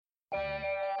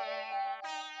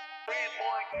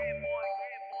Hey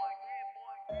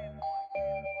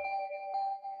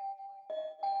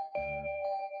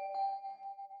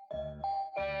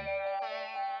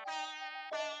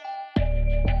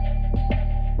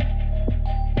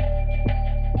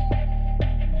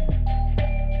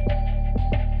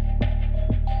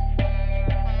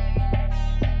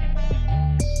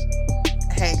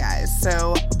guys,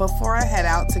 so before I head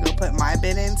out to go put my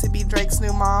bid in to be Drake's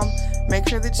new mom, make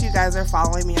sure that you guys are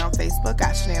following me on Facebook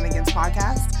at Shenanigans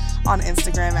Podcast, on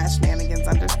Instagram at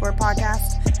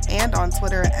Shenanigans_podcast, and on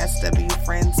Twitter at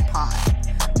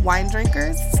SWFriendsPod. Wine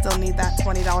drinkers still need that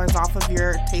 $20 off of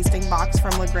your tasting box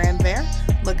from Le Grand Verre?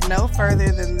 Look no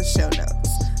further than the show notes.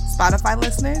 Spotify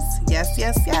listeners, yes,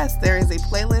 there is a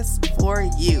playlist for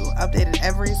you, updated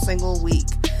every single week.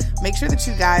 Make sure that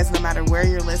you guys, no matter where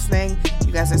you're listening,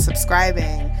 you guys are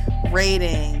subscribing,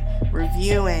 rating,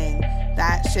 reviewing.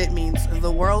 That shit means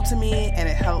the world to me, and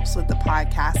it helps with the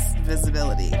podcast's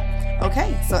visibility.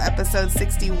 Okay, so episode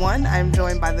 61, I'm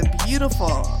joined by the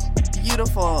beautiful,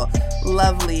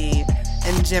 lovely,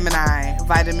 and Gemini,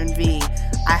 Vitamin V.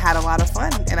 I had a lot of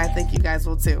fun, and I think you guys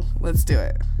will too. Let's do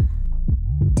it.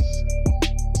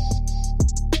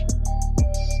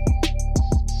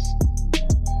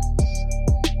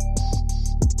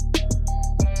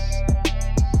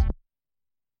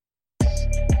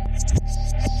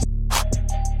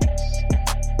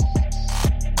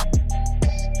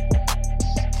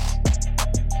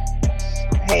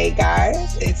 Hey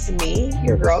guys, it's me,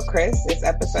 your girl Chris. It's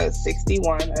episode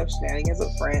 61 of Shenanigans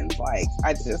with Friends. Like,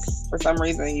 for some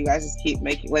reason, you guys just keep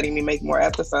letting me make more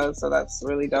episodes, so that's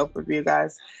really dope for you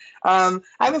guys. I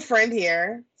have a friend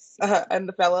here, and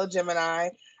the fellow Gemini,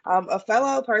 a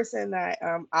fellow person that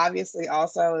obviously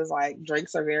also is like,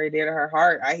 drinks are very dear to her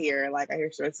heart. I hear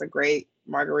she makes a great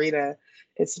margarita.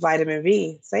 It's Vitamin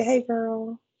V. Say hey,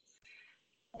 girl.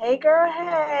 Hey, girl.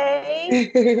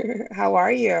 Hey. How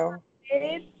are you?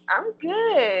 I'm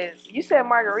good. You said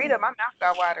margarita, my mouth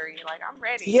got watery. Like, I'm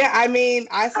ready. Yeah, I mean,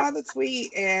 I saw the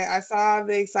tweet and I saw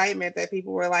the excitement that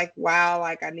people were like, wow,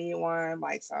 like I need one.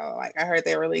 Like, so like I heard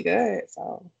they're really good.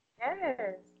 So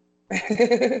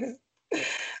yes.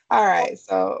 All right.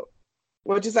 So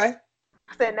what'd you say?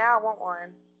 I said now I want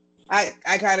one. I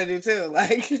kind of do too.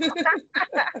 Like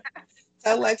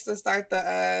tell Lex to start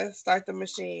the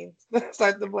machine.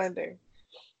 Start the blender.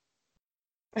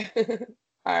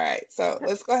 All right, so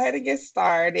let's go ahead and get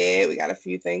started. We got a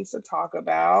few things to talk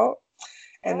about.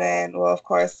 And then we'll, of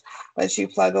course, let you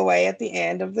plug away at the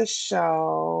end of the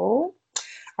show.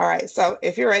 All right, so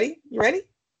if you're ready, you ready?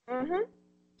 Mm-hmm.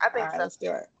 I think All right, so. let's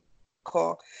do it.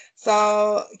 Cool.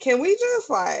 So can we just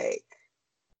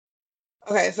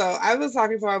okay, so I was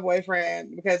talking to my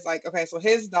boyfriend because so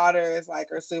his daughter is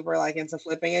are super into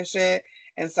flipping and shit.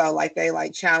 And so they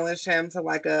challenged him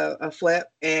to a flip,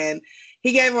 and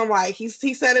he gave him he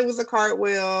said it was a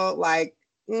cartwheel, you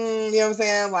know what I'm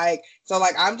saying? So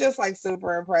I'm just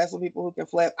super impressed with people who can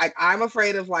flip. I'm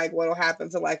afraid of what'll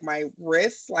happen to my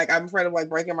wrists. I'm afraid of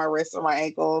breaking my wrists or my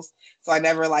ankles. So I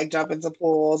never jump into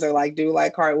pools or do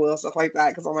cartwheels, stuff like that,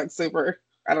 because I'm super,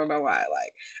 I don't know why.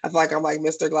 I feel like I'm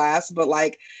Mr. Glass, but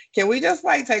can we just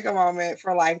take a moment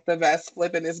for the best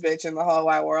flipping this bitch in the whole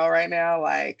wide world right now?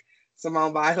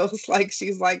 Simone Biles,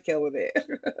 she's killing it.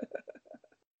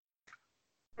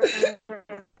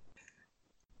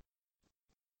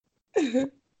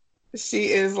 She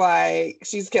is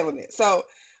she's killing it. So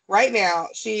right now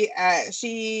she I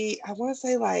want to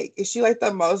say is she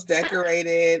the most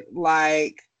decorated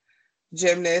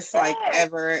gymnast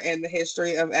ever in the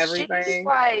history of everything?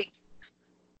 She's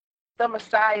the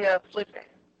Messiah of flipping.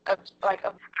 I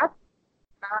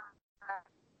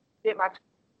did my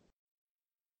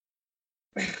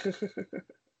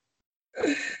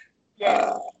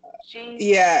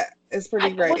yeah, it's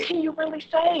pretty great. What can you really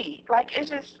say? It's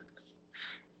just,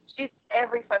 she's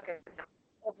every fucking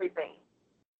everything.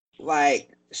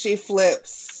 She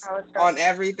flips on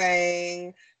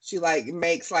everything. She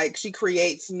makes she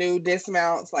creates new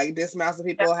dismounts, dismounts that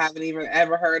people haven't even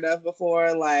ever heard of before.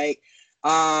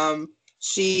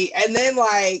 She, and then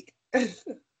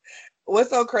what's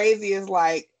so crazy is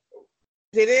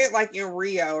did it in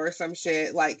Rio or some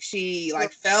shit, she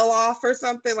fell off or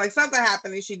something, something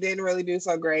happened and she didn't really do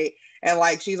so great, and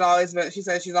she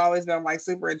said she's always been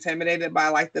super intimidated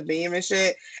by the beam and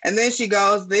shit, and then she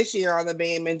goes this year on the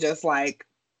beam and just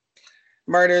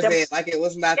murders it it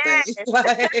was nothing.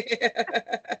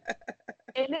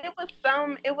 And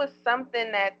it was something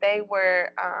that they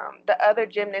were the other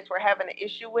gymnasts were having an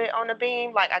issue with on the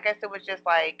beam. I guess it was just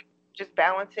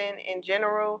balancing in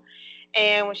general.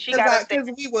 And when she got up there,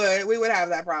 because we would have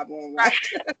that problem. Right.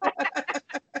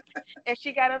 And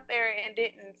she got up there and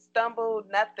didn't stumble,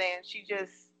 nothing. She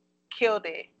just killed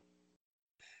it.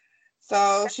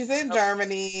 So she's in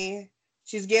Germany.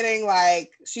 She's getting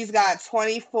she's got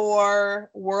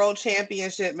 24 world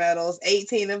championship medals.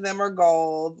 18 of them are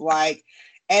gold.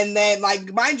 And then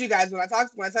mind you guys, when I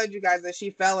told you guys that she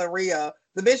fell in Rio,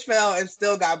 the bitch fell and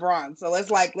still got bronze. So let's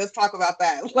talk about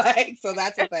that. So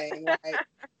that's a thing.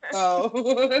 So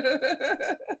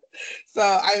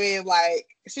so I mean,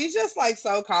 she's just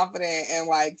so confident and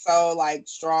so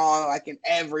strong in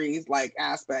every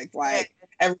aspect,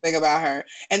 everything about her.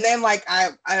 And then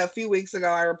I a few weeks ago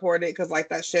I reported, because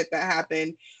that shit that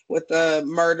happened with the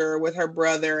murder with her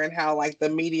brother, and how the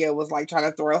media was trying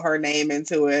to throw her name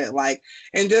into it,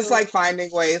 and just finding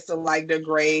ways to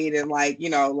degrade and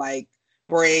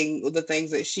bring the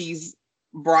things that she's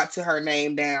brought to her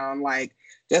name down,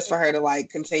 just for her to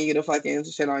continue to fucking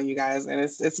shit on you guys. And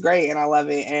it's great, and I love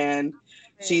it. And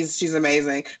she's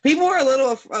amazing. People were a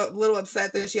little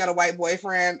upset that she had a white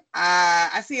boyfriend.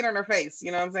 I see it on her face,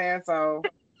 you know what I'm saying? So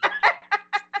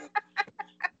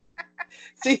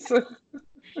she's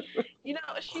you know,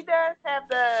 she does have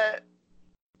the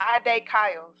I date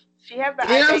Kyle's. She has the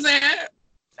you know what I'm saying?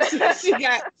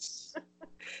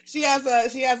 she has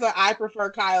a I prefer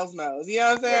Kyle's nose. You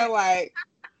know what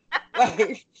I'm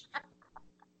saying?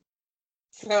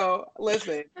 So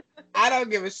listen, I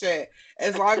don't give a shit.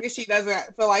 As long as she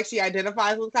doesn't feel like she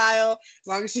identifies with Kyle, as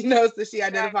long as she knows that she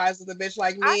identifies with a bitch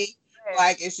like me,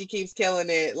 and she keeps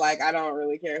killing it, I don't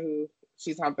really care who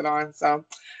she's humping on. So,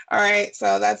 all right,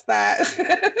 so that's that.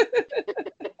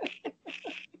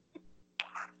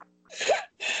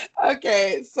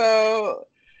 Okay, so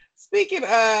speaking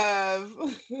of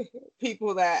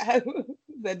people that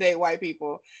date white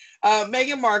people,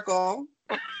 Meghan Markle.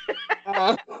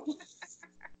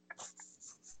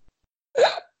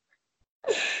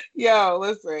 Yo,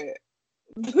 listen.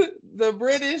 The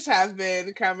British have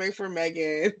been coming for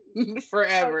Meghan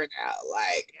forever now.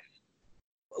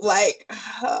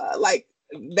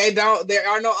 There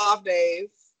are no off days.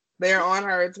 They're on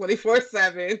her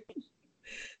 24/7.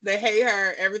 They hate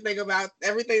her. Everything that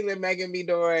Meghan be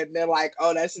doing, they're like,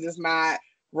 oh, that shit is not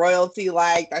royalty.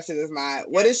 That shit is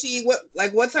not. What is she?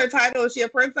 What's her title? Is she a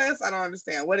princess? I don't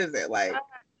understand. What is it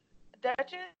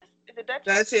Duchess? Is it Duchess?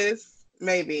 Duchess?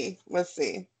 Maybe. Let's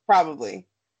see. Probably.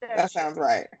 Duchess. That sounds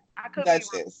right. I could Duchess.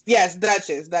 Be wrong. Yes,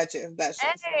 Duchess.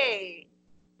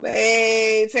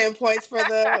 Hey, 10 points for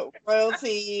the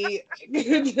royalty.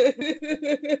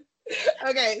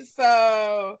 Okay,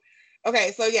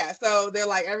 so yeah, so they're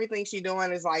everything she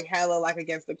doing is hella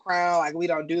against the crown. We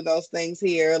don't do those things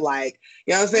here. You know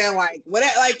what I'm saying? What?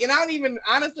 And I don't even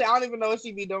know what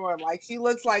she be doing. She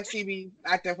looks like she be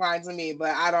acting fine to me,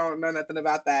 but I don't know nothing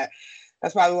about that.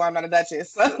 That's probably why I'm not a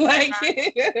duchess. So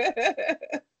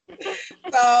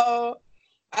so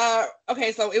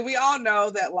okay, so we all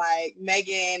know that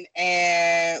Meghan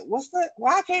and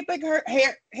I can't think of her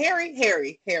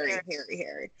Harry.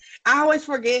 I always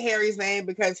forget Harry's name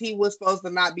because he was supposed to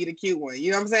not be the cute one.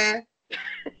 You know what I'm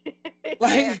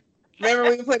saying? Remember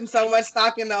we were putting so much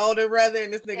stock in the older brother,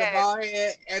 and this nigga bald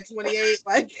head at 28,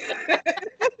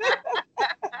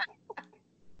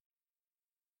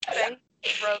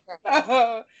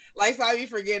 so I be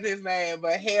forgetting his name,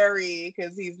 but Harry,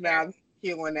 because he's now the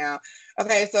cute one now.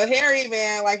 Okay, so Harry,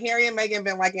 man, Harry and Meghan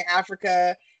been in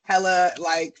Africa, hella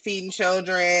feeding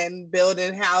children,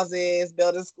 building houses,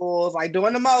 building schools,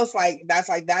 doing the most.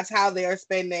 That's how they're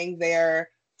spending their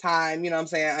time, you know what I'm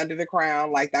saying, under the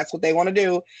crown. That's what they want to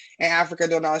do in Africa,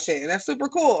 doing all that shit. And that's super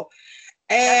cool.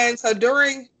 And so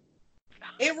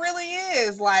it really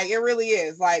is.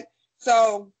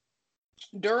 So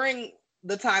during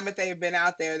the time that they've been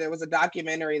out there was a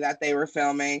documentary that they were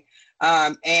filming,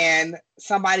 and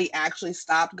somebody actually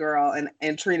stopped girl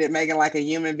and treated Meghan like a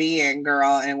human being,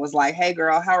 girl, and was like, hey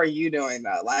girl, how are you doing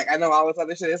though? I know all this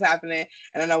other shit is happening,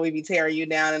 and I know we be tearing you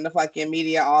down in the fucking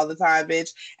media all the time,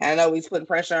 bitch, and I know we putting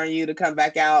pressure on you to come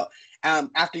back out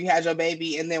after you had your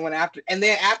baby, and then after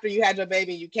you had your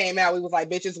baby, you came out, we was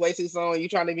like, bitch, it's way too soon. You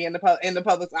trying to be in the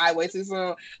public's eye way too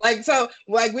soon. We've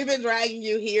been dragging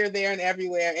you here, there, and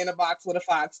everywhere in a box with a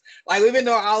fox. We've been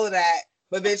doing all of that.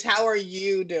 But bitch, how are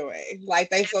you doing?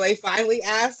 They finally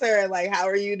asked her, how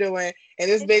are you doing? And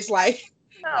this bitch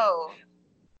no.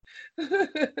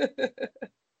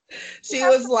 She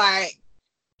was like,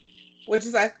 what'd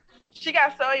you say? She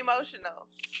got so emotional.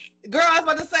 Girl, I was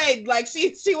about to say,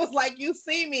 she was like, you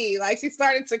see me. She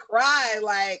started to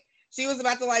cry. She was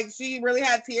about to, she really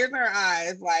had tears in her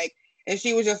eyes. And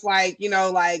she was just thank you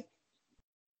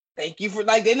for,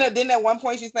 didn't at one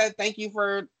point she said, thank you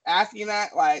for asking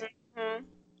that? Mm-hmm.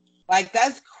 Like,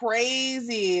 that's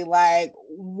crazy. Like,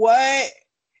 what?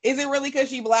 Is it really because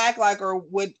she black? Like, or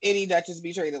would any Duchess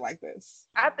be treated like this?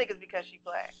 I think it's because she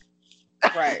black.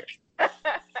 Right.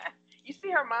 You see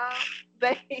her mom?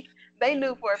 They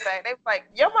knew for a fact. They was like,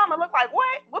 your mama look like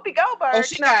what? Whoopi Goldberg. Oh,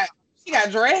 she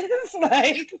got dreads?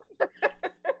 Like,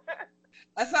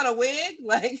 that's not a wig?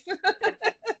 Like,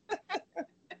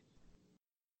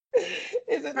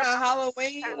 is it not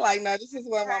Halloween? Like, no, this is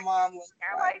what my mom looks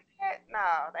like that?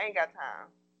 No, they ain't got time.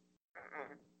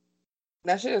 Mm-mm.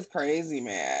 That shit is crazy,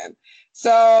 man.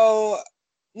 So,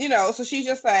 so she's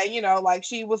just saying, like,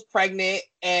 she was pregnant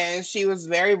and she was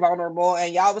very vulnerable,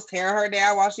 and y'all was tearing her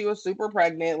down while she was super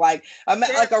pregnant. Like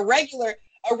a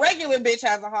regular bitch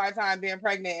has a hard time being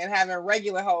pregnant and having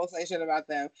regular hoes say shit about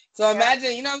them. So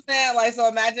imagine, you know what I'm saying? Like, so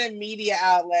imagine media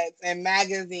outlets and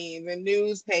magazines and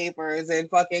newspapers and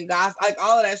fucking gossip, like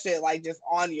all of that shit, like just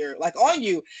on you.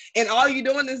 And all you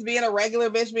doing is being a regular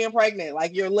bitch being pregnant.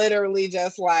 Like, you're literally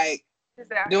just like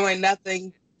doing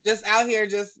nothing. Just out here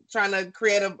just trying to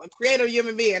create a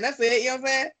human being. That's it, you know what I'm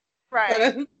saying? Right.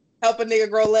 Trying to help a nigga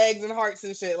grow legs and hearts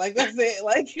and shit. Like, that's it.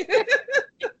 Like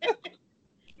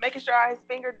making sure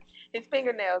his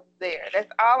fingernails there.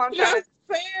 That's all I'm trying to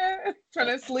do.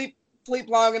 Trying to sleep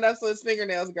long enough so his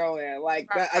fingernails grow in. Like,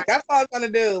 that's all I'm gonna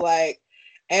do. Like,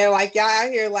 and like y'all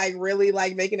out here like really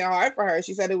like making it hard for her.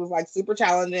 She said it was like super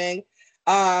challenging.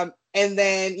 And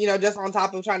then, just on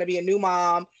top of trying to be a new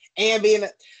mom and being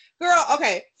girl,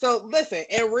 okay, so listen,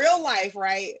 in real life,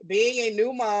 right, being a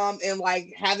new mom and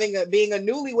like being a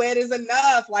newlywed is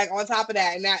enough, like on top of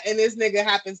that, and this nigga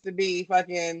happens to be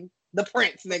fucking the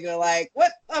prince, nigga, like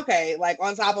what? Okay, like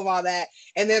on top of all that,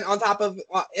 and then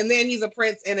he's a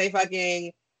prince in a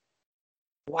fucking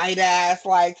white ass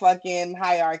like fucking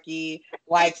hierarchy,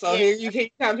 like so here you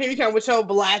come with your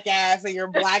black ass and your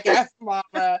black ass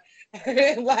mama,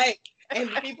 like. And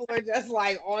people are just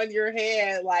like on your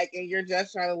head, like, and you're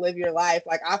just trying to live your life.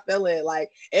 Like, I feel it.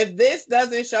 Like, if this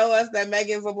doesn't show us that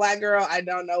Megan's a black girl, I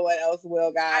don't know what else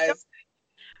will, guys.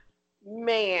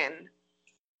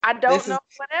 I don't know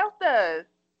what else does.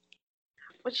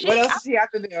 But what else does she have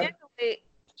to do?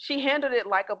 She handled it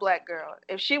like a black girl.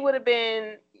 If she would have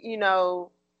been,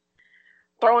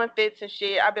 throwing fits and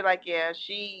shit, I'd be like, yeah,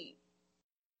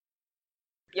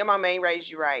 your mama ain't raised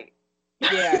you right.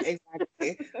 Yeah,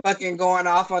 exactly. Fucking going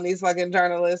off on these fucking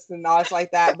journalists and all like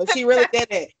that. But she really did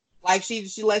it. Like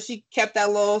she kept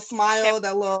that little smile,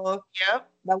 that little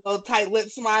tight lip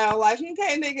smile, like,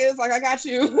 okay, niggas, like I got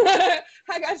you.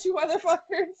 I got you,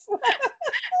 motherfuckers.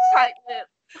 Tight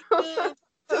lip.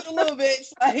 Just a little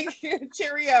bitch, like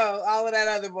cheerio, all of that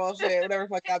other bullshit, whatever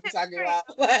fuck y'all be talking about.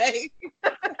 Like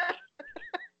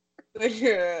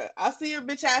I'll see your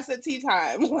bitch ass at tea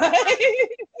time.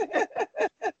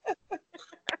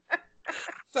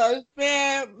 So,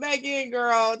 man, Megan,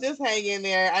 girl, just hang in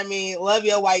there. I mean, love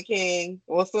your white king.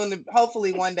 Well,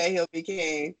 hopefully one day he'll be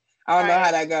king. I don't know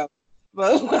how that goes.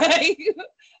 But, like,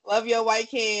 love your white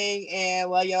king and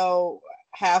love your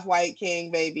half white king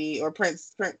baby or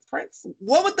prince.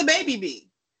 What would the baby be?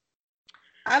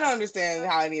 I don't understand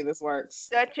how any of this works.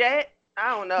 Duchette? I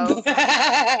don't know.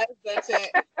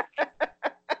 Duchette.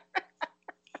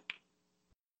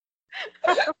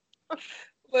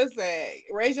 Listen,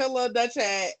 raise your little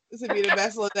Duchette to be the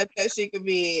best little Duchette she could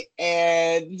be,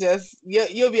 and just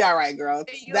you'll be all right, girl.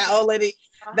 That old lady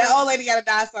gotta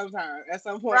die sometime at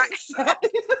some point. Right. So,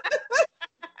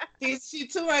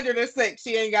 she's 206.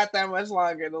 She ain't got that much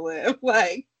longer to live.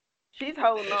 Like, she's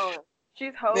holding on.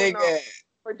 She's holding on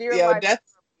for dear life.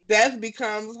 Death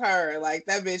becomes her. Like,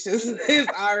 that bitch is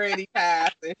already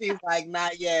passed, and she's like,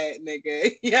 not yet,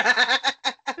 nigga. Yeah.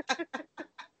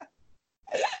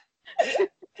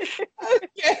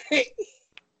 Okay.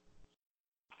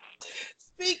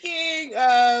 Speaking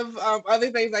of other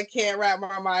things I can't wrap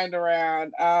my mind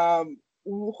around,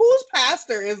 whose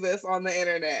pastor is this on the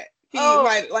internet? Help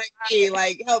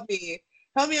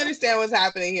me understand what's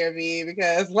happening here, V,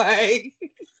 because like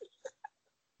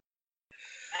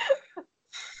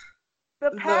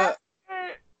the pastor.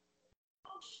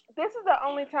 This is the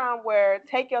only time where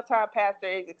take your time, pastor,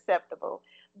 is acceptable.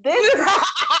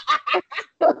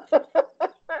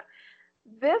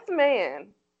 This man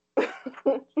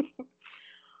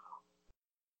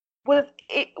was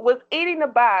eating the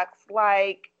box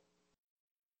like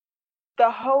the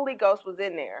Holy Ghost was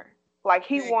in there. Like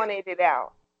he wanted it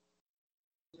out.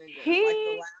 Like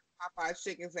the last Popeye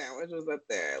chicken sandwich was up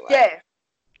there. Like. Yes.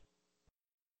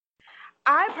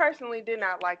 I personally did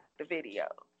not like the video.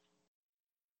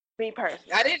 Me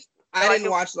personally. I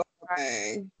didn't watch the whole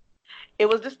thing. It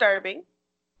was disturbing.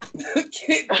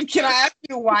 Can I ask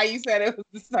you why you said it was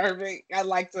disturbing? I'd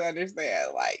like to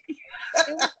understand. Like, it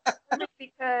was disturbing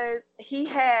because he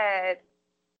had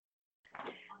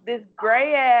this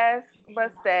gray ass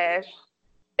mustache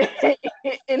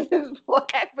in his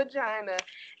black vagina,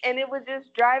 and it was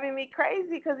just driving me crazy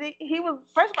because he was,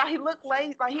 first of all, he looked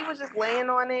lazy, like he was just laying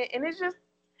on it, and it's just,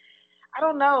 I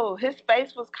don't know, his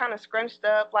face was kind of scrunched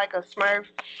up like a Smurf.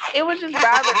 It was just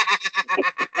bothering me.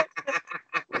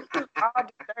 It was all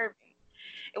disturbing.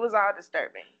 It was all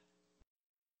disturbing.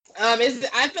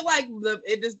 I feel like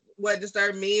what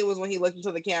disturbed me was when he looked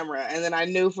into the camera, and then I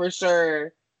knew for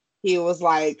sure he was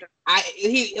like,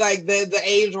 the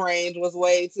age range was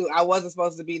way too. I wasn't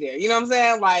supposed to be there. You know what I'm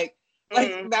saying? Like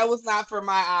that was not for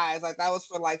my eyes. Like that was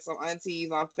for like some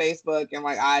aunties on Facebook, and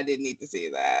like I didn't need to see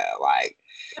that. Like,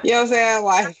 you know what I'm saying?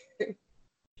 Like,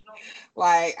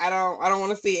 like I don't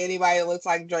want to see anybody that looks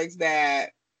like Drake's dad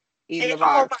eating a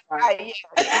box. Oh my God,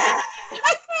 yes.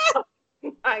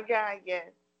 Oh my God,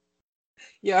 yes.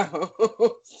 Yo,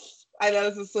 I know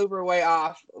this is super way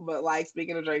off, but like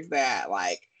speaking of Drake's dad,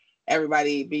 like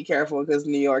everybody be careful because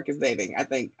New York is dating. I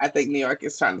think New York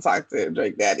is trying to talk to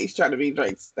Drake daddy. He's trying to be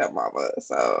Drake's stepmama.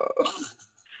 So,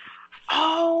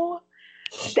 oh,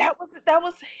 that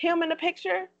was him in the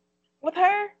picture with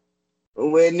her.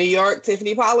 With New York,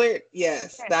 Tiffany Pollard,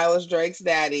 yes, that was Drake's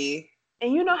daddy.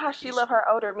 And you know how she loved her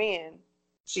older men.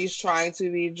 She's trying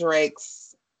to be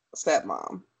Drake's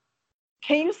stepmom.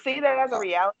 Can you see that as a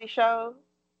reality show?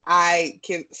 I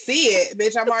can see it,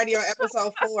 bitch. I'm already on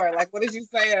episode 4. Like, what did you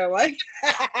say? Like,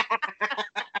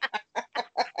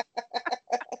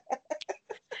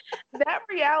 that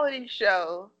reality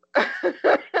show.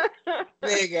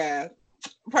 Nigga,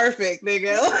 perfect,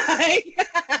 nigga. Like,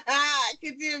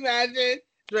 could you imagine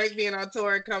Drake being on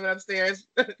tour and coming upstairs,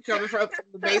 coming from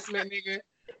the basement, nigga?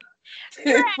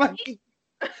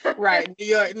 Right,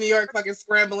 New York, fucking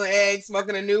scrambling eggs,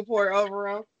 smoking a Newport over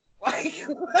him. Like,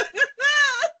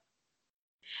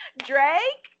 Drake?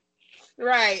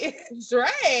 Right,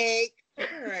 Drake.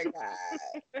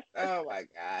 Oh my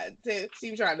god.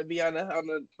 She trying to be on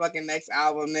the fucking next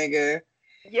album, nigga.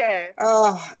 Yeah.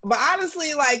 Oh, but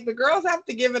honestly, like the girls have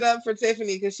to give it up for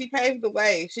Tiffany because she paved the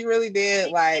way. She really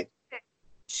did. Like,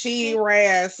 she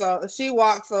ran, so she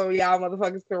walked, so y'all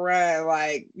motherfuckers can run.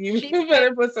 Like, you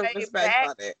better put some respect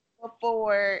on it.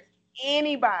 Before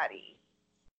anybody.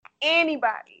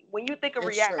 When you think of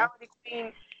reality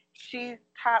queen, she's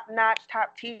top notch,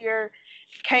 top tier.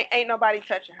 Ain't nobody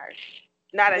touching her.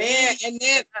 Not a man, and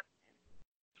then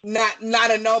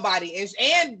not a nobody.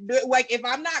 And like, if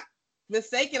I'm not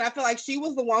mistaken, I feel like she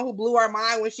was the one who blew our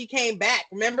mind when she came back.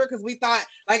 Remember? Because we thought,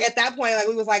 like, at that point, like,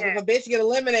 we was like, if a bitch get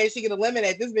eliminated, she get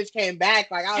eliminated. This bitch came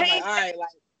back. Like, I was like, all right,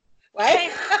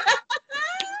 like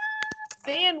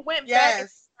then went back to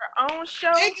her own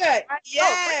show. Nigga,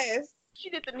 yes. She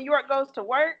did the New York Goes to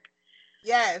Work.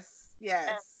 Yes.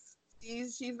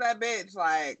 She's that bitch.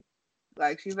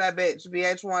 Like she's that bitch.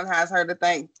 VH1 has her to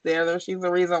thank. She's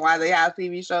the reason why they have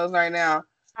TV shows right now.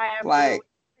 I absolutely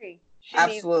agree.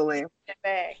 Absolutely.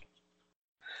 Back.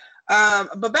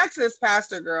 But back to this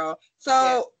pastor girl.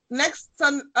 So next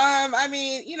Sunday, I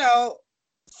mean, you know,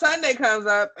 Sunday comes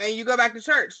up and you go back to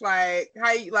church. Like,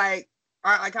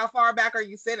 how far back are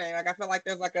you sitting? Like, I feel like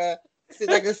there's like a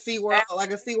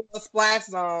SeaWorld splash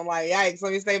zone. Like, yikes,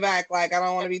 let me stay back. Like, I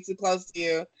don't want to be too close to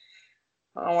you.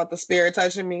 I don't want the spirit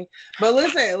touching me. But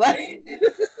listen, like,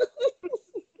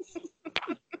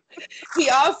 he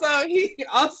also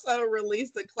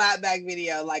released a clapback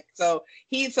video. Like, so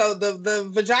the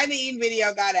vagina eating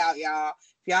video got out, y'all.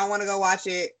 If y'all want to go watch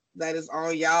it, that is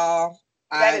on y'all.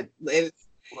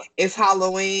 It's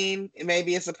Halloween.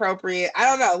 Maybe it's appropriate. I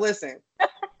don't know. Listen.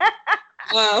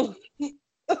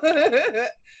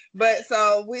 But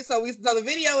so the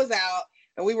video is out.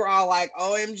 And we were all like,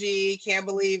 OMG, can't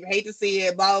believe, hate to see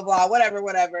it, blah, blah, blah,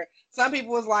 whatever. Some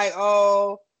people was like,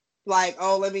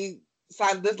 let me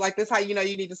sign this, like, this how you know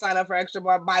you need to sign up for extra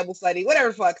Bible study, whatever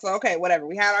the fuck. So, okay, whatever.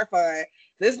 We had our fun.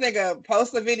 This nigga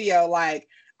posts a video like,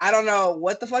 I don't know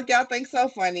what the fuck y'all think so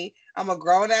funny. I'm a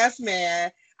grown-ass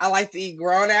man. I like to eat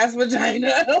grown-ass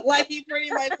vagina. Like, he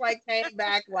pretty much, like, came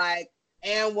back like,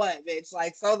 and what, bitch?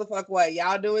 Like, so the fuck what?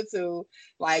 Y'all do it too.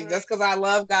 Like, just because I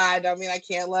love God don't mean I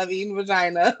can't love eating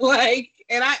vagina. Like,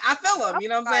 and I feel him, you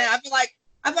know what I'm saying? I feel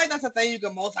like that's a thing you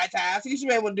can multitask. You should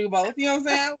be able to do both, you know what I'm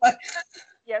saying? Like,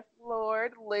 yes,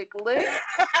 Lord. Lick.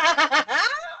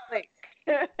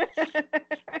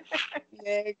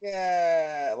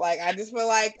 Nigga. Like, I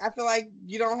feel like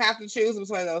you don't have to choose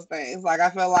between those things. Like, I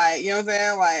feel like, you know what I'm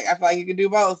saying? Like, I feel like you can do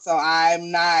both. So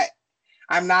I'm not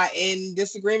in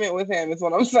disagreement with him, is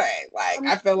what I'm saying. Like,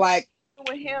 I feel like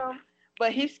with him,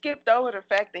 But he skipped over the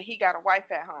fact that he got a wife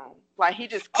at home. Like, he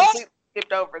just completely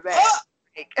skipped over that.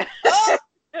 Like,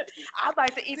 I'd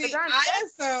like to eat vagina. I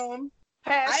assume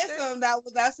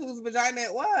that's whose vagina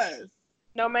it was.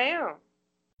 No, ma'am.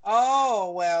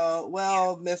 Oh,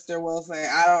 well, Mr. Wilson,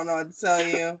 I don't know what to tell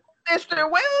you. Mr.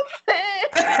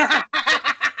 Wilson.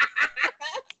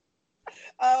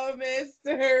 Oh,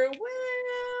 Mr.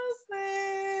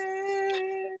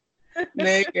 Wilson.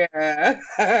 Nigga.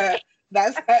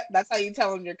 That's how you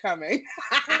tell him you're coming.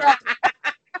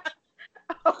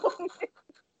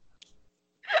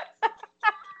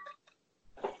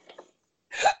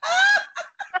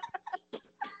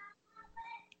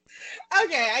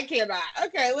 Okay, I cannot.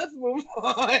 Okay, let's move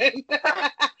on.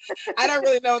 I don't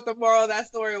really know what the moral of that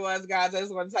story was, guys. I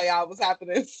just want to tell y'all what's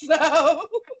happening. So,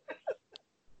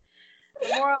 the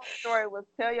moral of the story was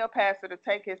tell your pastor to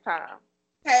take his time.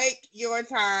 Take your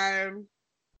time.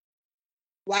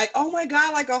 Like, oh my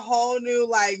God, like a whole new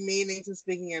like meaning to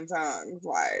speaking in tongues.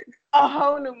 Like a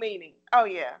whole new meaning. Oh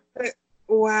yeah.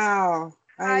 Wow.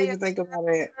 I didn't even think about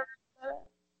it.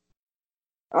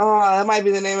 Oh, that might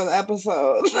be the name of the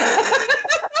episode.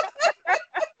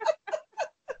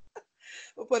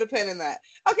 We'll put a pin in that.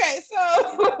 Okay,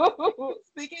 so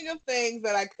speaking of things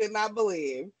that I could not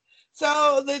believe.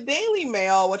 So the Daily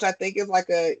Mail, which I think is like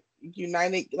a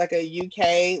United, like a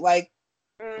UK, like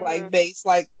base,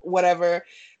 like whatever,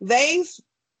 they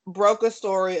broke a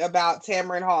story about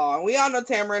Tamron Hall. And we all know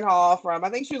Tamron Hall from, I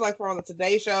think she was like from the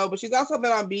Today Show, but she's also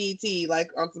been on BET,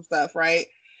 like on some stuff, right?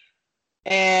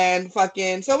 And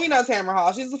fucking, so we know Tamron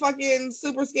Hall. She's a fucking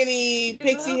super skinny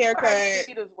pixie haircut.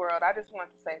 Peter's world. I just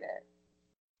want to say that.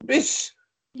 Bitch.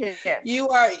 Yes. You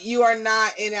are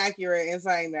not inaccurate in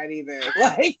saying that either.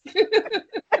 Like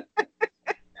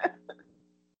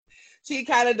she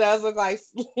kind of does look like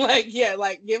yeah,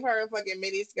 like give her a fucking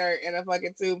mini skirt and a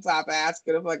fucking tube top ass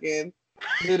could have fucking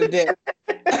do the dip.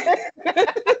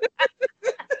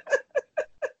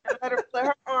 Let her flare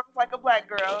her arms like a black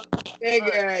girl.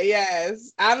 Nigga,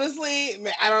 yes. Honestly,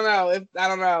 I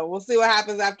don't know. We'll see what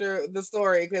happens after the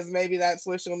story because maybe that's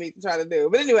what she'll need to try to do.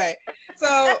 But anyway,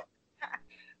 so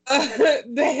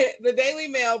the Daily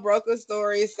Mail broke a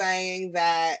story saying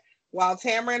that while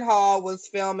Tamron Hall was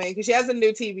filming, because she has a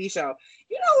new TV show.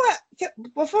 You know what?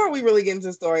 Before we really get into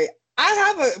the story, I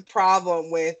have a problem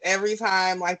with every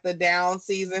time like the down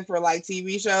season for like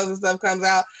TV shows and stuff comes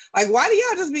out. Like, why do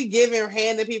y'all just be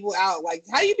handing people out? Like,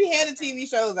 how do you be handing TV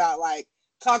shows out? Like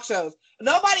talk shows.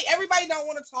 Everybody don't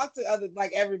want to talk to other,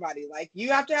 like everybody. Like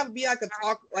you have to be like a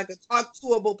talk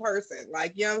toable person.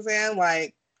 Like, you know what I'm saying?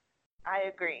 Like, I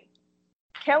agree.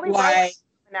 Kelly like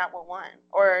coming out with one,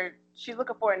 or she's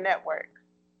looking for a network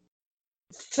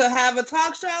to have a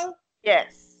talk show.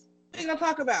 Yes. What are you gonna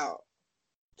talk about?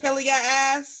 Kelly got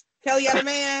ass. Kelly got a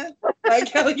man.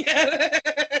 Like Kelly got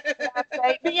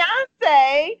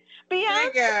Beyonce.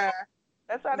 Nigga.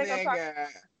 That's how they gonna talk.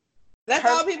 That's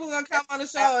all people gonna come on the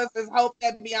show is hope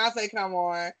that Beyonce come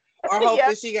on, or hope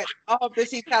that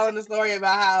she's telling the story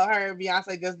about how her and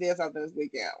Beyonce just did something this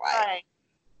weekend.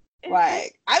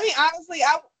 Like, I mean,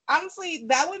 honestly,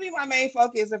 that would be my main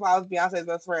focus if I was Beyonce's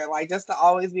best friend. Like, just to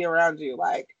always be around you.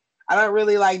 Like, I don't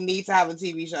really need to have a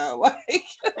TV show. Like,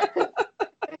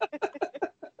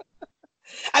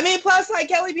 I mean, plus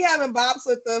Kelly be having bops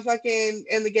with the fucking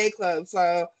in the gay club,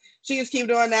 so she just keep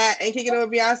doing that and kicking it with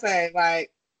Beyonce.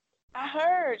 Like, I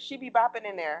heard she be bopping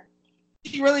in there.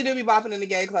 She really do be bopping in the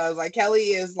gay clubs. Like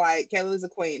Kelly's a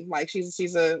queen. Like she's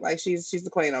the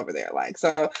queen over there. Like,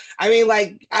 so I mean,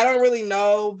 I don't really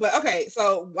know, but okay,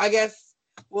 so I guess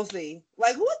we'll see.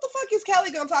 Like, what the fuck is Kelly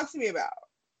gonna talk to me about?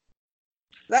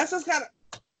 That's just kind of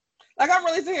I'm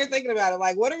really sitting here thinking about it.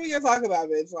 Like, what are we gonna talk about,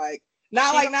 bitch? Like,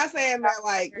 not saying that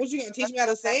what you gonna teach me how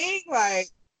to sing? Like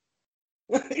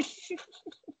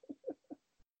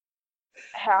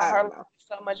how her life is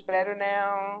so much better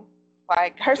now.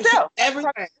 Like herself.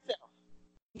 Everything.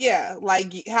 Yeah,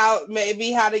 how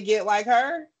to get like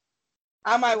her.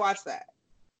 I might watch that.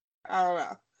 I don't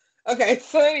know. Okay,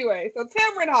 so anyway, so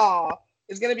Tamron Hall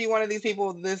is gonna be one of these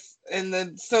people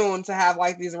soon to have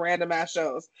these random ass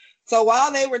shows. So while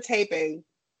they were taping,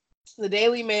 the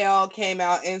Daily Mail came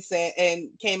out and said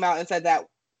that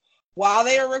while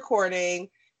they were recording,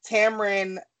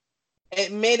 Tamron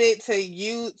admitted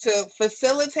to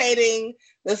facilitating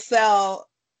the sale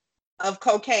of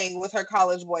cocaine with her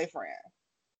college boyfriend.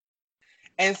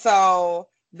 And so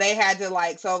they had to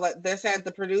they're saying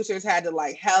the producers had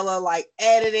to hella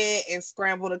edit it and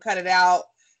scramble to cut it out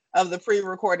of the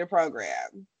pre-recorded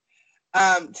program.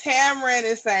 Tamron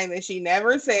is saying that she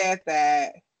never said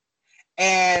that,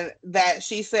 and that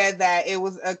she said that it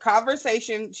was a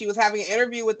conversation. She was having an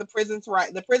interview with the prison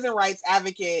rights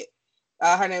advocate.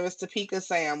 Her name is Topeka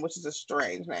Sam, which is a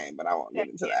strange name, but I won't get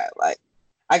into that. Like,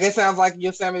 I guess sounds like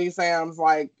Yosemite Sam's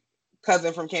like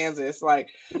cousin from Kansas. Like,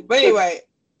 but anyway,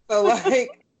 so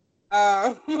like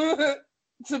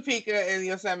Topeka and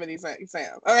Yosemite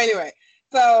Sam. Oh, anyway,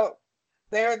 so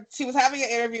she was having an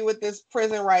interview with this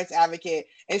prison rights advocate,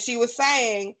 and she was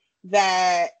saying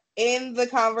that in the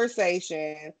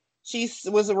conversation, she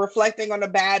was reflecting on a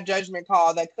bad judgment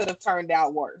call that could have turned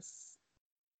out worse.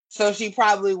 So she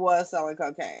probably was selling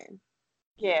cocaine.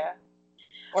 Yeah.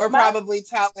 Or probably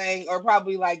telling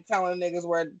niggas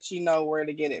where she know where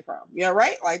to get it from. Yeah,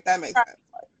 right? Like, that makes sense.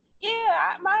 Like,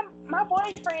 yeah, my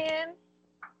boyfriend.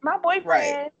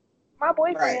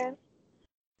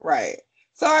 Right.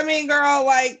 So, I mean, girl,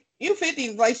 like, you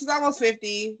 50, like, she's almost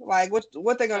 50. Like,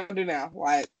 what they gonna do now?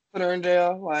 Like, put her in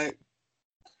jail? Like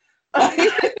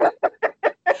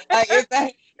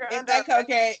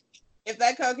if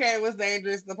that cocaine was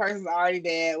dangerous, the person's already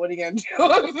dead. What are you gonna do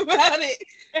about it?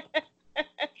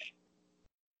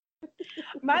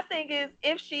 My thing is,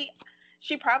 if she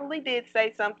probably did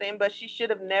say something, but she should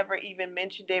have never even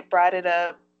mentioned it, brought it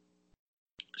up.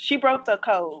 She broke the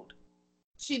code.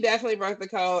 She definitely broke the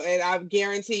code, and I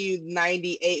guarantee you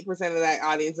 98% of that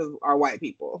audience are white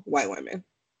people, white women.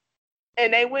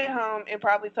 And they went home and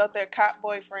probably told their cop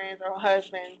boyfriends or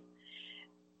husbands,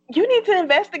 you need to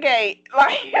investigate.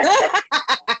 Like,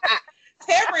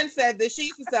 Cameron said that she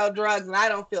used to sell drugs, and I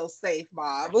don't feel safe,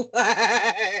 Bob.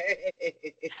 I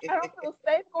don't feel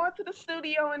safe going to the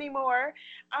studio anymore.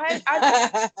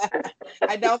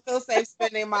 I don't feel safe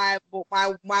spending my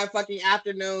fucking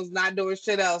afternoons not doing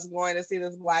shit else going to see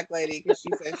this black lady because she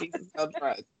said she used to sell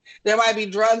drugs. There might be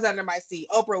drugs under my seat.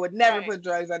 Oprah would never put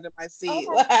drugs under my seat.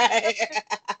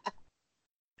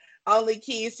 Only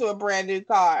keys to a brand new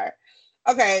car.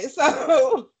 Okay,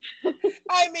 so,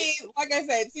 I mean, like I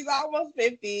said, she's almost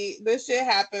 50. This shit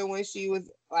happened when she was,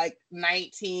 like,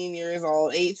 19 years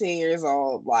old, 18 years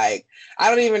old. Like, I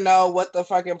don't even know what the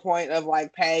fucking point of,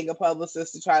 like, paying a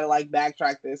publicist to try to, like,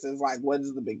 backtrack this is. Like, what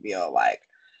is the big deal? Like,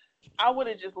 I would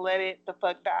have just let it the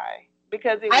fuck die.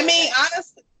 Because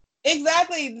honestly,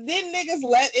 exactly. Didn't niggas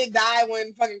let it die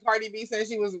when fucking Cardi B said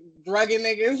she was drugging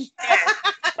niggas?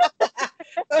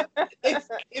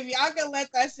 If y'all can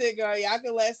let that shit go, y'all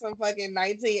can let some fucking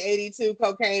 1982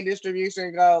 cocaine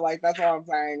distribution go. Like, that's all I'm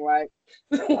saying. Like,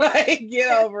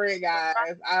 get over it, guys.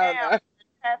 I don't know.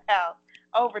 Tap house,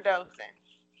 overdosing.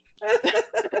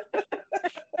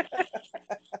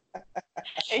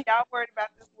 And y'all worried about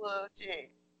this little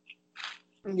shit.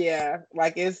 Yeah,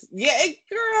 like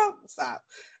girl, stop.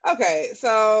 Okay,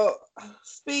 so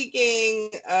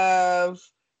speaking of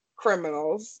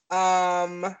criminals,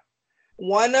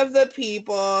 one of the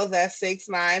people that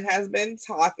 6ix9ine has been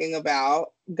talking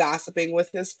about, gossiping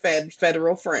with his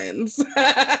federal friends,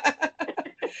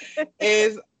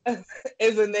 is a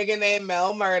nigga named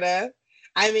Mel Murda.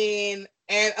 I mean,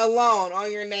 and alone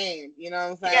on your name, you know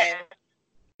what I'm saying? Yeah.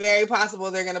 Very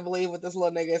possible they're gonna believe what this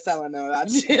little nigga is telling them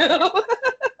about you.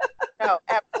 No,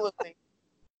 absolutely.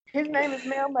 His name is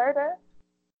Mel Murda?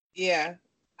 Yeah,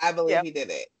 I believe he did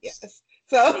it. Yes.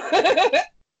 So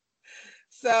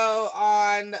So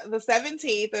on the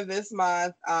 17th of this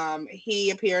month,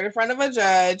 he appeared in front of a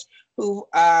judge who,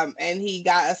 and he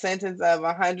got a sentence of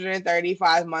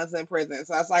 135 months in prison.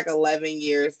 So that's like 11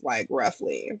 years, like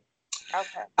roughly.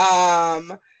 Okay.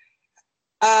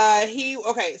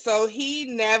 So he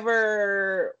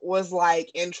never was like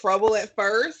in trouble at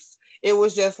first. It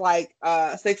was just like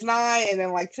 6ix9ine and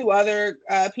then like 2 other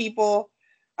people.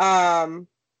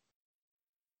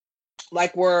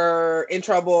 Like were in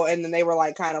trouble, and then they were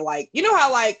like kind of like, you know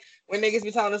how like when niggas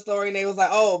be telling the story and they was like,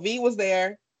 oh, V was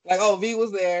there, like, oh, V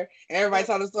was there, and everybody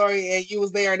telling the story and you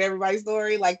was there and everybody's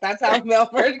story, like that's how Mel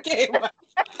Murda came up.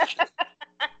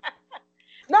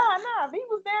 Nah, V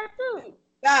was there too.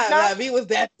 Nah, V was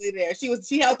definitely there.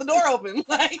 She held the door open,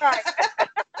 like. Right.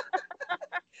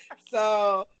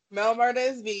 So Mel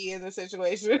Murda is V in the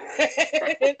situation,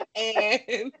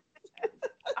 and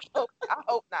I hope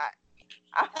not.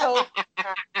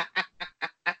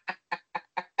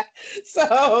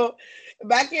 So,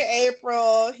 back in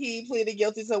April, he pleaded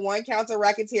guilty to 1 count of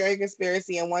racketeering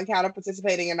conspiracy and 1 count of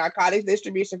participating in narcotics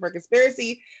distribution for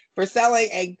conspiracy for selling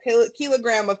a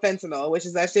kilogram of fentanyl, which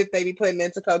is that shit they be putting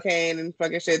into cocaine and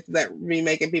fucking shit that be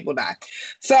making people die.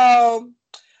 So,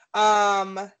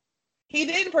 he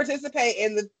didn't participate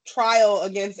in the trial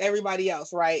against everybody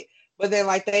else, right? But then,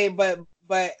 like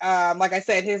like I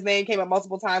said, his name came up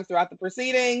multiple times throughout the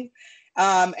proceedings.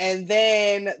 And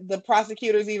then the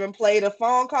prosecutors even played a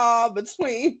phone call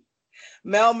between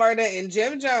Mel Murda and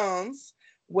Jim Jones,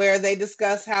 where they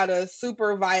discuss how to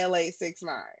super violate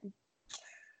 6ix9ine.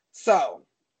 So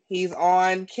he's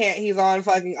on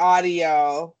fucking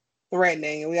audio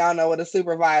threatening, and we all know what a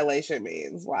super violation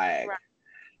means. Like,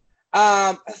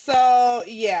 so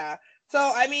yeah.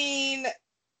 So I mean,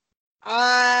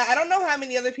 I don't know how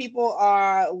many other people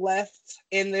are left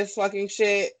in this fucking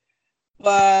shit,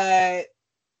 but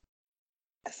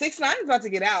 6ix9ine's about to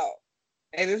get out.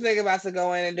 And this nigga about to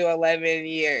go in and do 11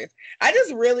 years. I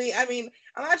mean,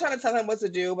 I'm not trying to tell him what to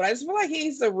do, but I just feel like he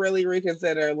needs to really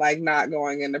reconsider, like, not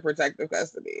going into protective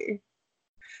custody.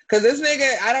 Because this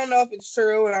nigga, I don't know if it's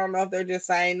true, and I don't know if they're just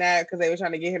saying that because they were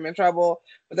trying to get him in trouble.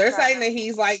 But they're saying that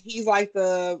he's like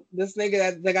this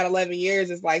nigga that got 11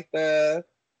 years is like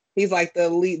he's like the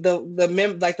lead,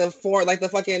 the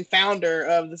fucking founder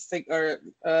of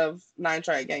of 9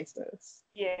 Trey Gangsters.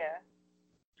 Yeah.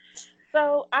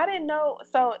 So I didn't know.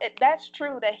 So that's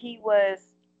true that he was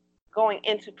going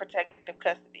into protective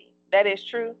custody. That is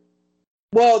true.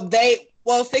 Well,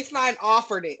 6ix9ine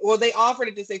offered it. Well, they offered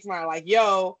it to 6ix9ine, like,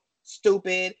 yo,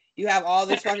 stupid, you have all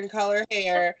this fucking colored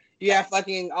hair, you have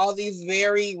fucking all these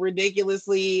very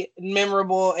ridiculously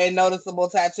memorable and noticeable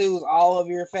tattoos all over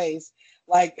your face.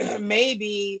 Like,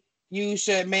 maybe you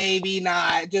should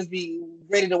not just be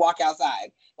ready to walk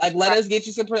outside. Like, let us get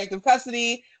you some protective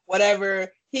custody,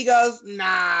 whatever. He goes,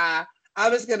 nah,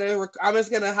 I'm just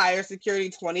gonna hire security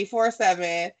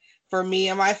 24/7 for me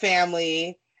and my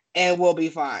family, and we'll be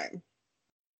fine.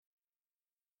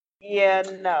 Yeah,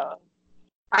 no.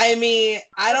 I mean,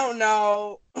 I don't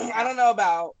know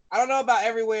about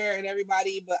everywhere and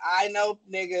everybody, but I know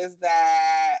niggas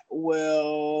that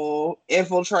will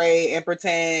infiltrate and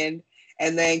pretend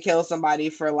and then kill somebody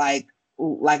for like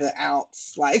an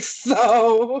ounce. Like,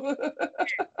 so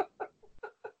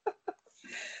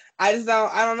I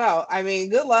don't know. I mean,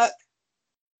 good luck.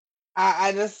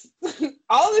 I just I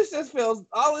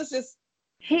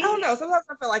don't know. Sometimes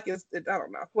I feel like I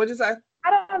don't know. What'd you say?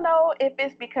 I don't know if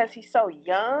it's because he's so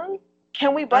young.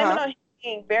 Can we blame it on him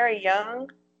being very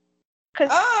young? Because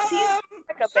he's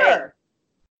like a baby.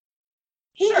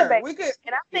 He's a baby.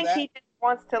 And I think he just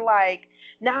wants to like,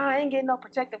 nah, I ain't getting no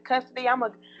protective custody. I'm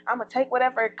gonna take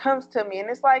whatever comes to me. And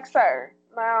it's like, sir,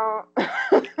 now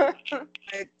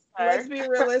let's be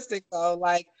realistic though.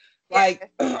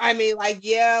 I mean, like,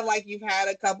 yeah, like you've had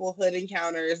a couple hood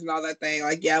encounters and all that thing.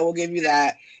 Like, yeah, we'll give you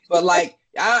that. But like,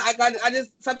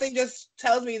 something just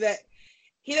tells me that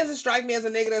he doesn't strike me as a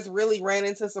nigga that's really ran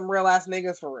into some real ass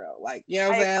niggas for real. Like, you know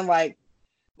what I'm saying?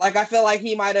 Like I feel like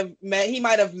he might have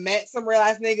met some real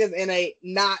ass niggas in a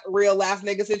not real ass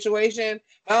nigga situation.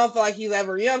 I don't feel like he's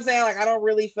ever, you know what I'm saying? Like, I don't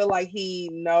really feel like he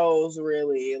knows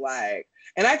really, like,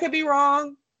 and I could be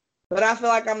wrong, but I feel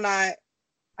like I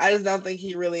just don't think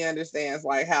he really understands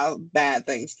like how bad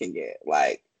things can get.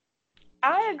 Like,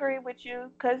 I agree with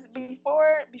you because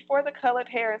before the colored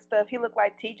hair and stuff, he looked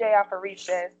like TJ off of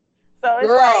Recess. So it's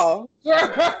girl,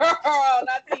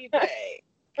 not TJ.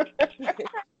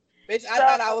 Bitch, I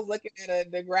thought I was looking at a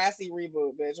Degrassi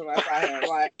reboot, bitch, when I saw him.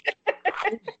 Like,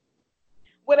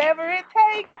 whatever it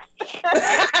takes.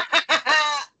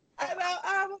 I know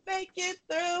I'ma make it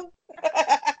through.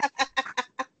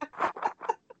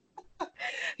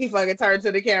 He fucking turned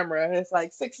to the camera. And it's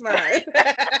like 6ix9ine.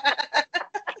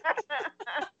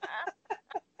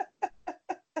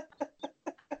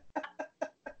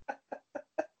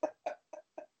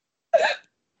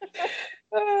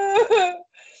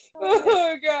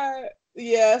 Oh god.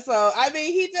 Yeah, so I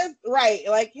mean he just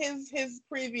like his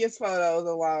previous photos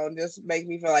alone just make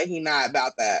me feel like he not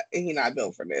about that and he not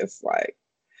built for this. Like,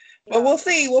 but we'll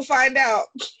see. We'll find out.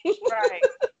 Right.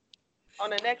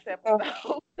 On the next episode.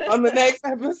 On the next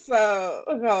episode.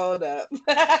 Hold up.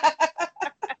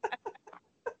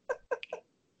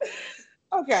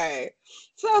 Okay.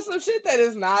 So some shit that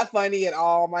is not funny at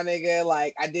all, my nigga.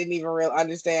 Like, I didn't even really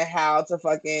understand how to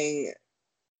fucking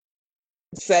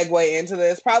segue into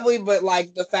this. Probably, but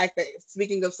like the fact that,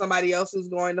 speaking of somebody else who's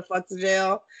going to fuck to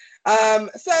jail.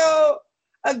 So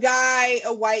a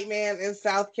white man in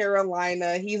South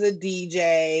Carolina, he's a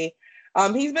DJ.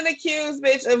 He's been accused,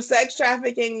 bitch, of sex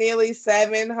trafficking nearly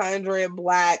 700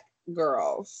 Black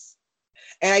girls.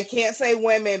 And I can't say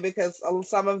women because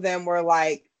some of them were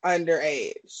like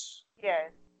underage.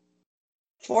 Yes.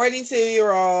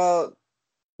 42-year-old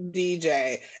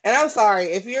DJ. And I'm sorry,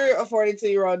 if you're a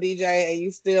 42-year-old DJ and you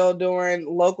still doing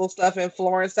local stuff in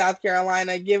Florence, South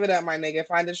Carolina, give it up, my nigga.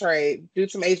 Find a trade. Do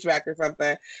some HVAC or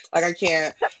something. Like, I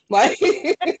can't. Like,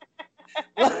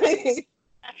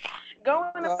 go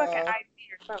in a fucking IT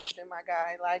or something, my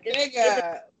guy. Like,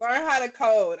 nigga, learn how to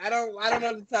code. I don't know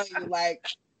what to tell you. Like,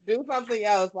 Do something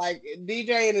else. Like,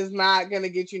 DJing is not gonna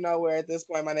get you nowhere at this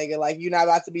point, my nigga. Like, you're not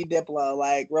about to be Diplo.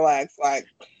 Like, relax. Like,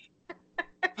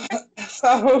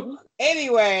 so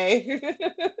anyway,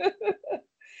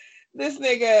 this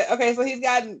nigga. Okay, so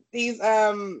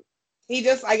he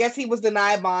just, I guess he was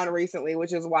denied bond recently,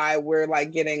 which is why we're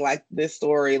like getting like this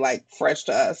story like fresh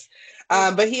to us.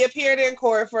 But he appeared in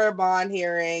court for a bond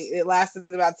hearing. It lasted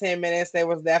about 10 minutes. There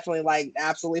was definitely like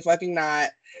absolutely fucking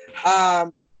not.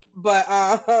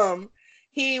 But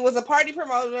he was a party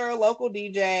promoter, local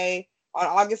DJ. On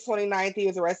August 29th, he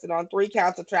was arrested on 3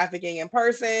 counts of trafficking in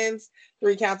persons,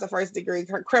 3 counts of first-degree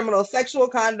criminal sexual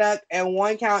conduct, and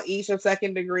 1 count each of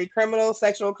second-degree criminal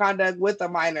sexual conduct with a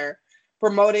minor,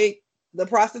 promoting the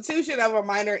prostitution of a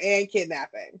minor and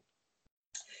kidnapping.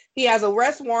 He has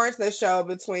arrest warrants that show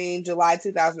between July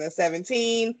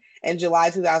 2017 and July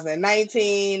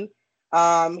 2019.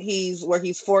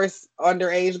 He's forced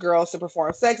underage girls to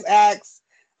perform sex acts.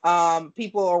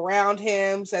 People around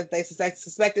him said they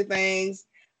suspected things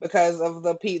because of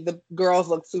the girls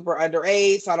look super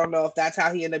underage. So I don't know if that's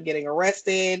how he ended up getting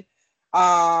arrested.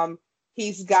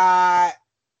 He's got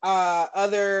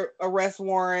other arrest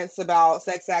warrants about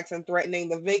sex acts and threatening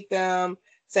the victim,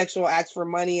 sexual acts for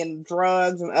money and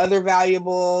drugs and other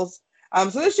valuables.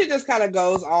 So this shit just kind of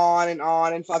goes on and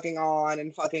on and fucking on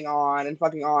and fucking on and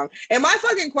fucking on. And my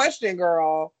fucking question,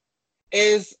 girl,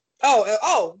 is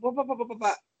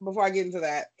before I get into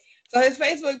that. So his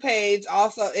Facebook page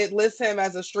also, it lists him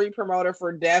as a street promoter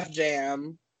for Def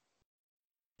Jam.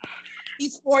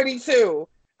 He's 42.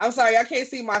 I'm sorry, I can't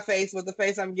see my face with the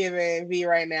face I'm giving V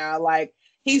right now. Like,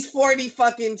 he's 40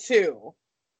 fucking 2.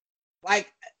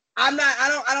 Like, I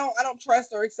don't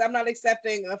trust or I'm not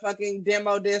accepting a fucking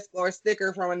demo disc or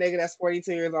sticker from a nigga that's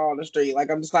 42 years old on the street. Like,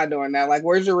 I'm just not doing that. Like,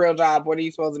 where's your real job? What are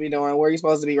you supposed to be doing? Where are you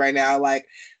supposed to be right now? Like,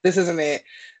 this isn't it.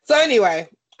 So anyway,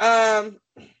 all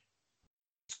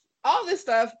this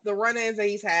stuff, the run-ins that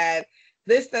he's had,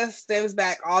 this stuff stems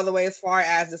back all the way as far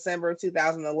as December of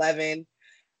 2011.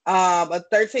 A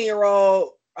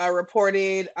 13-year-old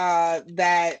reported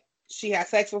that she had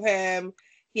sex with him.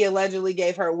 He allegedly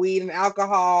gave her weed and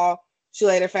alcohol. She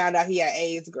later found out he had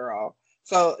AIDS, girl.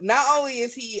 So not only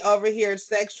is he over here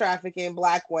sex trafficking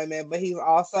Black women, but he's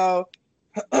also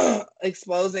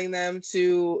exposing them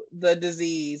to the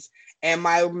disease. And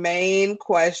my main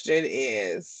question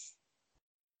is,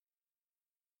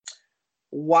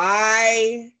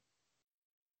 why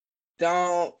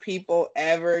don't people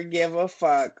ever give a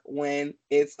fuck when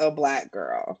it's a Black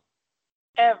girl?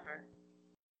 Ever.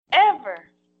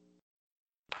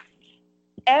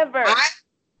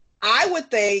 I would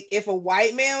think if a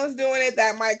white man was doing it,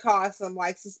 that might cause some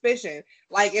like suspicion.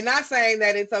 Like, and not saying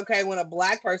that it's okay when a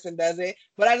Black person does it,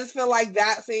 but I just feel like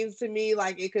that seems to me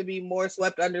like it could be more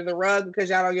swept under the rug because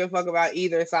y'all don't give a fuck about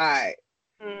either side.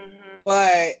 Mm-hmm.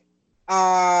 But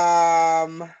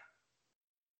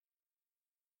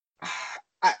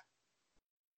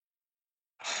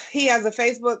he has a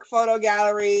Facebook photo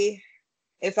gallery.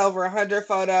 It's over 100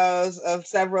 photos of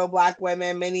several Black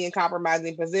women, many in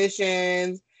compromising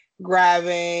positions,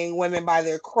 grabbing women by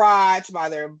their crotch, by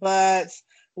their butts,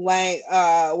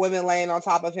 women laying on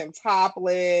top of him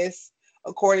topless.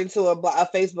 According to a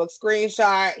Facebook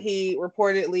screenshot, he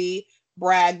reportedly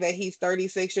bragged that he's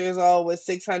 36 years old with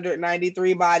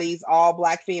 693 bodies, all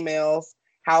Black females.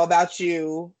 How about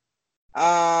you?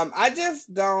 I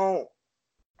just don't.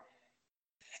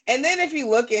 And then if you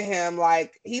look at him,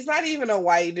 like, he's not even a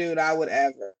white dude I would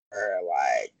ever,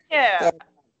 like. Yeah. So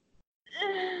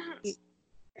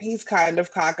he's kind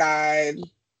of cockeyed.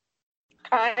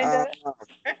 Kinda.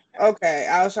 Okay,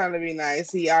 I was trying to be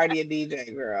nice. He already a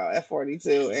DJ, girl, at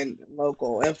 42 and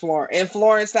local in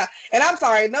Florence. And I'm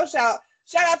sorry, no shout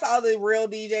out to all the real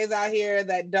DJs out here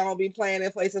that don't be playing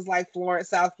in places like Florence,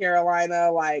 South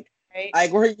Carolina, like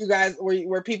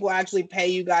where people actually pay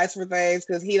you guys for things,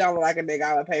 because he don't look like a nigga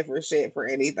I would pay for shit for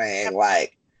anything.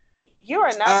 Like, you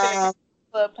are not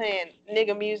playing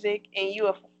nigga music, and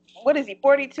what is he,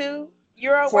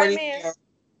 42-year-old white man?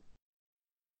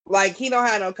 Like, he don't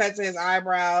have no cuts in his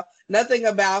eyebrow. Nothing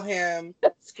about him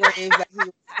screams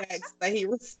that he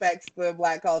respects the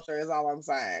Black culture. Is all I'm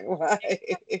saying.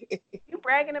 Like, you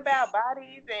bragging about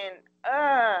bodies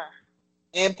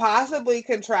and possibly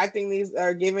contracting these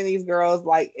or giving these girls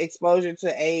like exposure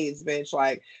to AIDS, bitch.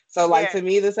 Like, so like, to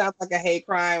me, this sounds like a hate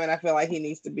crime, and I feel like he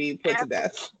needs to be put to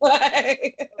death.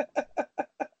 Like,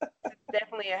 it's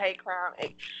definitely a hate crime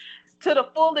to the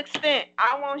full extent.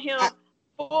 I want him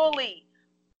full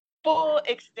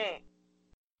extent.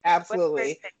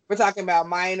 Absolutely. We're talking about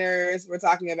minors. We're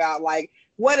talking about, like,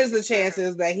 what is the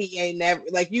chances that he ain't never,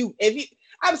 like,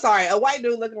 I'm sorry, a white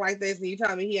dude looking like this, and you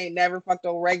tell me he ain't never fucked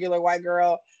a regular white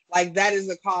girl, like that is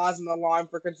a cause and alarm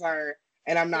for concern,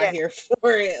 and I'm not here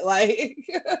for it. Like,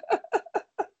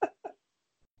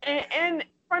 and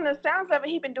from the sounds of it,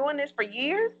 he's been doing this for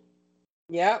years.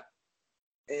 Yep.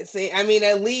 See, I mean,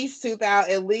 at least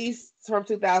from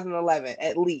 2011,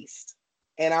 at least.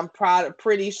 And I'm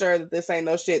pretty sure that this ain't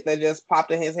no shit that just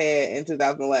popped in his head in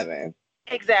 2011.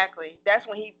 Exactly. That's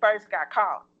when he first got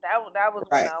caught. That was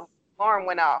when the alarm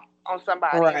went off on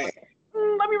somebody. Right.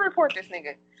 Let me report this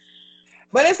nigga.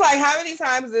 But it's like, how many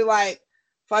times how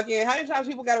many times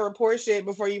people got to report shit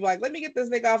before you like, let me get this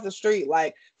nigga off the street?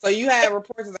 Like, so you had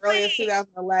reports as early as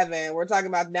 2011. We're talking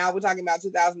about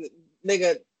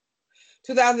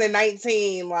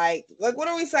 2019. Like, what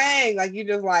are we saying? Like, you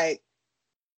just like,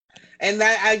 and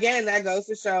that, again, that goes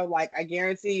to show, like, I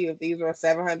guarantee you, if these were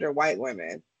 700 white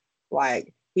women,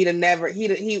 like,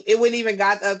 it wouldn't even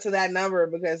got up to that number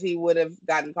because he would have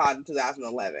gotten caught in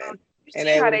 2011. And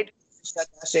they would shut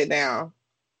that shit down.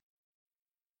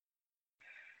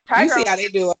 You see how they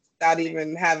do it without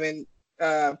even having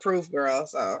proof, girl.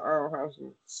 So,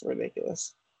 it's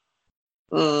ridiculous.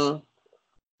 But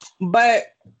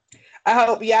I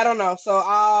hope, I don't know. So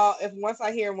once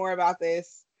I hear more about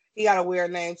this, he got a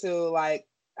weird name too. Like,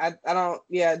 I don't,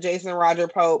 Jason Roger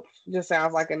Pope just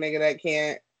sounds like a nigga that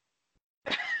can't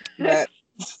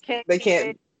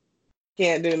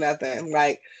do nothing.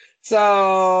 Like,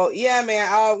 so yeah,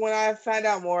 man, when I find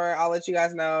out more, I'll let you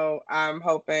guys know. I'm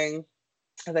hoping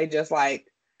they just like,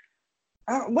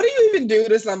 what do you even do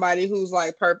to somebody who's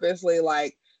like purposely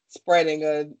like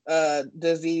spreading a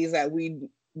disease that we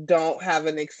don't have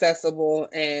an accessible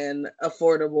and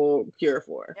affordable cure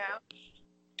for? Yeah.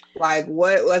 Like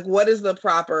what is the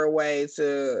proper way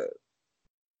to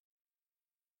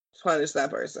punish that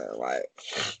person? Like,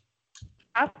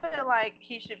 I feel like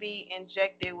he should be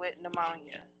injected with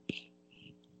pneumonia.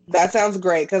 That sounds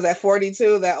great, because at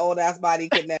 42, that old ass body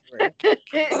could never.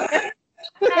 That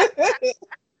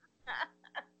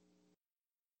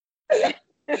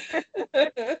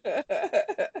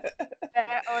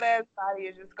old ass body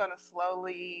is just gonna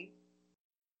slowly.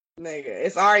 Nigga,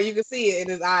 it's already, you can see it in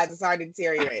his eyes. It's already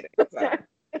deteriorating. So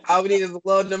all we need is a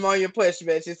little pneumonia push,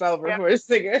 bitch. It's over for a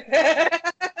singer.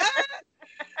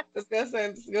 Just go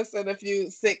send a few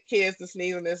sick kids to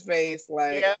sneeze in his face.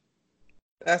 Like,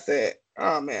 that's it.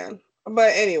 Oh man.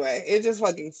 But anyway, it just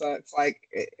fucking sucks. Like,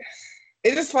 it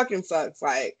just fucking sucks.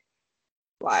 Like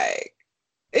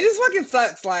it just fucking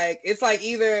sucks. Like, it's like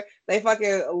either they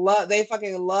fucking love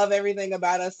everything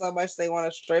about us so much they want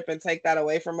to strip and take that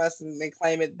away from us and they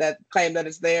claim that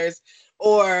it's theirs,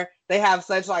 or they have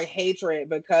such like hatred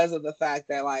because of the fact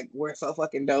that like we're so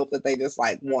fucking dope that they just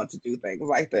like want to do things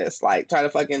like this, like try to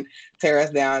fucking tear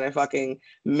us down and fucking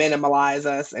minimalize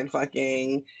us and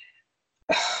fucking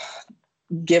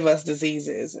give us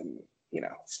diseases and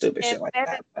stupid shit like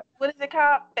that. What is it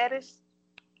called?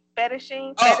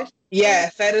 Fetishing? Yeah,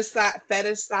 fetishizing,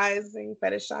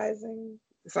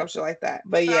 some shit like that.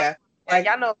 But yeah, like,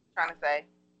 y'all know what I'm trying to say.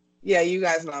 Yeah, you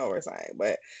guys know what we're saying.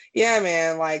 But yeah,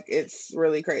 man, like, it's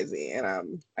really crazy,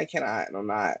 and I cannot,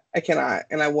 and I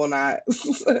will not.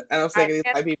 And I'm sick of these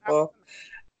white people.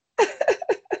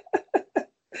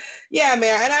 Yeah,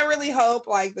 man, and I really hope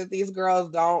like that these girls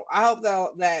don't. I hope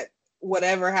that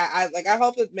whatever I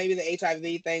hope that maybe the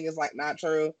HIV thing is like not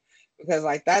true. Because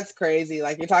like that's crazy.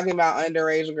 Like, you're talking about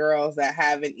underage girls that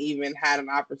haven't even had an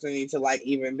opportunity to like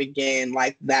even begin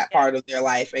like that part of their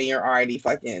life, and you're already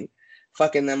fucking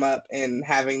them up and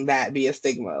having that be a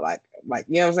stigma. Like you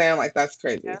know what I'm saying? Like, that's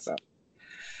crazy. Yeah. So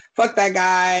fuck that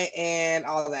guy and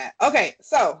all of that. Okay,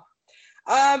 so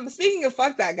speaking of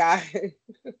fuck that guy,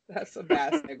 that's a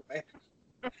bad segue.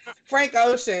 Frank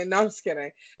Ocean. No, I'm just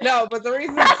kidding. No, but the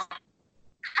reason.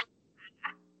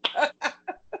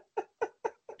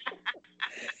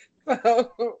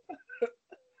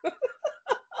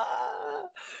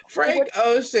 Frank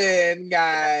Ocean,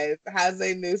 guys, has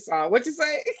a new song. What you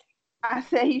say? I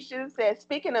said he should have said,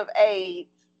 speaking of AIDS.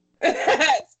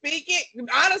 Honestly,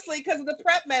 because of the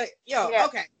prep medic.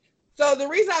 Okay. So the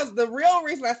real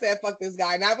reason I said fuck this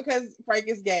guy, not because Frank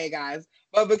is gay, guys,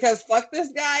 but because fuck this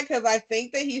guy, because I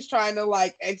think that he's trying to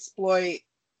like exploit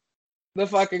the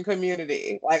fucking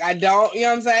community. Like, I don't, you know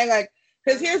what I'm saying? Like,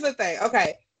 because here's the thing.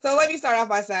 Okay. So let me start off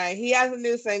by saying he has a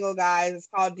new single, guys. It's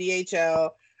called DHL.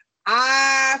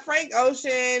 Frank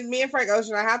Ocean,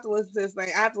 I have to listen to this thing.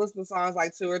 I have to listen to songs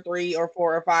like 2 or 3 or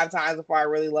 4 or 5 times before I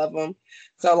really love them.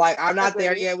 So like, I'm not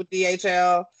there yet with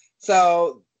DHL.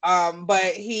 So,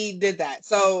 but he did that.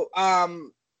 So,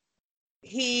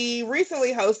 he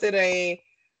recently hosted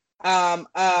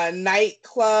a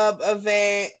nightclub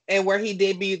event and where he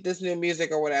debuted this new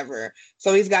music or whatever.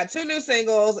 So he's got 2 new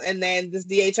singles, and then this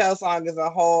DHL song is a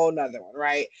whole nother one,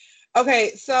 right?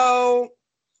 Okay, so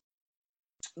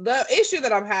the issue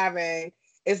that I'm having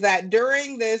is that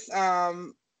during this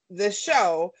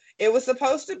show, it was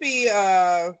supposed to be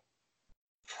a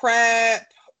prep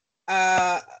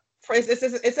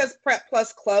it says prep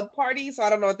plus club party, so I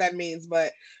don't know what that means,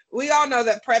 but we all know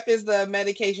that prep is the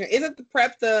medication. Isn't the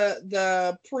prep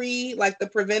the pre, like the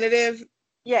preventative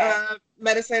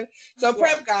medicine? So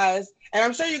prep, guys, and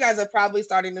I'm sure you guys are probably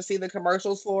starting to see the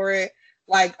commercials for it,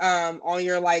 like on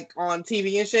your on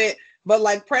TV and shit. But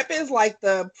like prep is like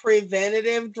the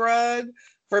preventative drug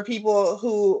for people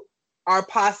who are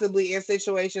possibly in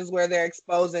situations where they're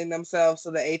exposing themselves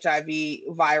to the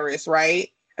HIV virus, right?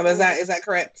 And is that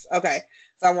correct? Okay.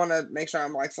 So I want to make sure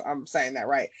I'm saying that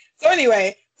right. So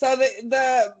anyway, so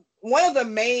the one of the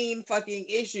main fucking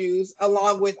issues,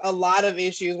 along with a lot of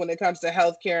issues when it comes to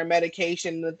healthcare and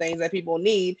medication, the things that people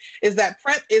need, is that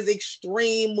PrEP is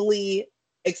extremely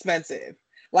expensive.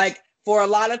 Like for a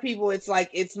lot of people, it's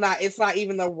like it's not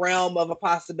even the realm of a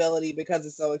possibility because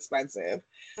it's so expensive.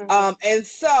 Mm-hmm. And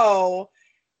so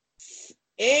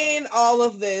in all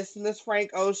of this, in this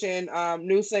Frank Ocean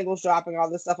new singles dropping,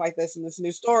 all this stuff like this, and this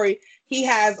new story, he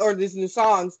has, or these new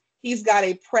songs, he's got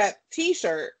a PrEP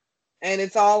t-shirt, and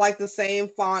it's all like the same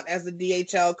font as the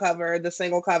DHL cover, the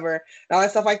single cover, and all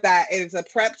that stuff like that. And it's a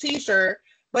PrEP t-shirt,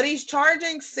 but he's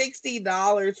charging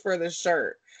 $60 for the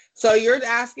shirt. So you're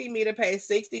asking me to pay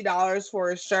 $60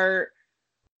 for a shirt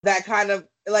that kind of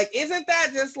like, isn't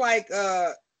that just like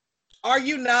are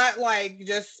you not like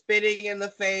just spitting in the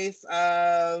face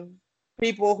of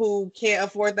people who can't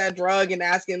afford that drug and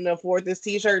asking them to afford this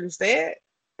t-shirt instead?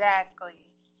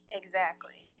 Exactly.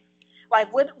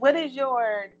 Like what is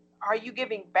are you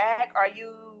giving back? Are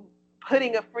you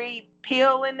putting a free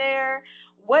pill in there?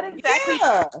 What exactly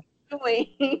are you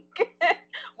doing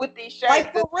with these shirts?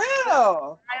 Like for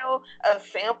real. A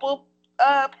sample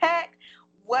pack?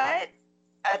 What?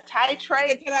 A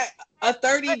titrate? A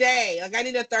 30-day. Like I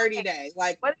need a 30-day.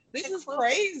 Like this is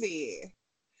crazy.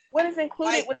 What is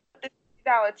included with the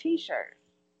 $60 t-shirt?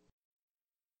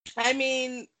 I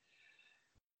mean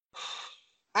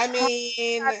by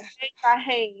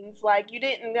Hanes, like you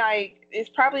didn't like. It's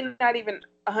probably not even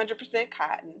 100%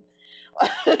 cotton.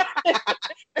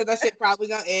 Because that shit probably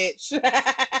gonna itch.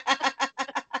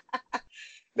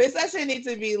 Bitch, that shit needs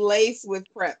to be laced with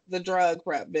PrEP, the drug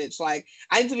PrEP, bitch. Like,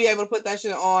 I need to be able to put that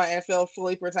shit on and feel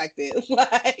fully protected.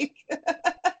 Like,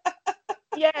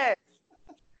 yes.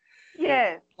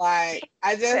 Like,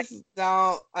 I just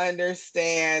don't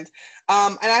understand.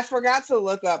 And I forgot to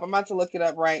look up. I'm about to look it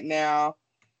up right now.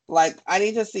 Like, I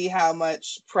need to see how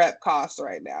much PrEP costs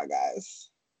right now, guys.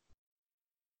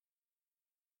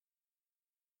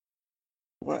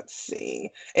 Let's see.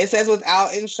 It says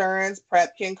without insurance,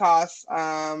 PrEP can cost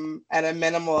at a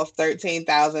minimum of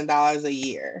 $13,000 a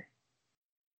year.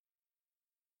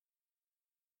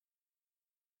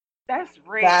 That's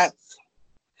rent.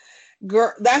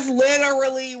 That's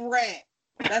literally rent.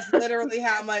 That's literally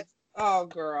how much. Oh,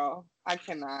 girl, I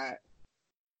cannot.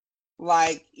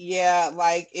 Like, yeah,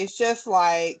 like it's just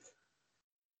like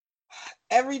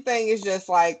everything is just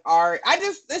like art.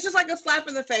 It's just like a slap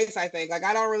in the face, I think. Like,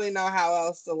 I don't really know how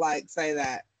else to like say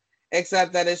that,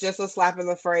 except that it's just a slap in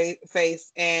the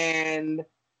face. And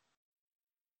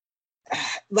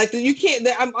like, you can't,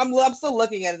 I'm still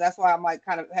looking at it. That's why I'm like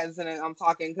kind of hesitant. I'm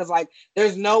talking because like,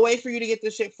 there's no way for you to get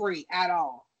this shit free at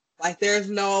all. Like,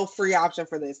 there's no free option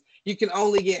for this. You can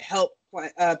only get help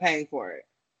paying for it.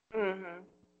 Mm-hmm.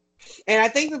 And I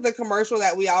think that the commercial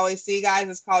that we always see, guys,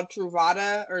 is called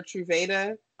Truvada or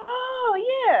Truvada. Oh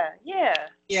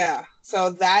yeah.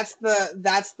 So that's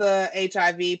the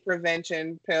HIV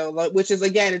prevention pill, which is,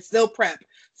 again, it's still PrEP.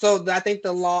 So I think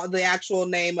the actual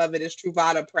name of it is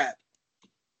Truvada PrEP.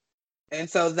 And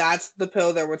so that's the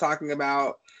pill that we're talking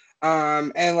about.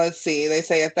 And let's see, they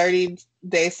say a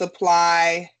 30-day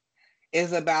supply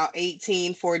is about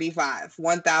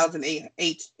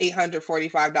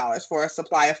 $1,845 for a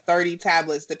supply of 30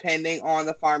 tablets, depending on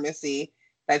the pharmacy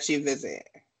that you visit.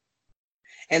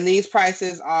 And these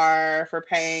prices are for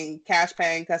cash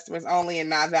paying customers only and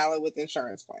not valid with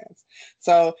insurance plans.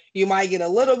 So you might get a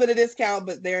little bit of discount,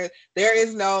 but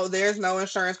there's no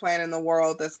insurance plan in the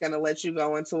world that's going to let you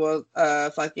go into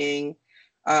a fucking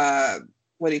what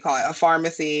do you call it, a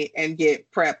pharmacy and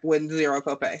get PrEP with zero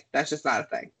copay. That's just not a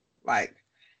thing. Like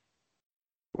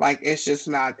it's just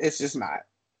not.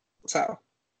 So,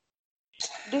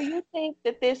 do you think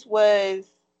that this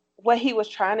was what he was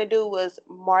trying to do, was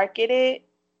market it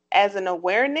as an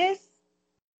awareness?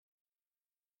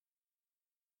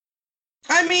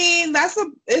 I mean,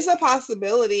 it's a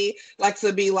possibility, like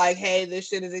to be like, hey, this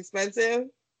shit is expensive,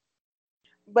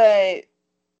 But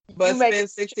you but make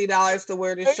spend $60 to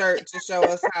wear the shirt to show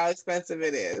us how expensive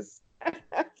it is.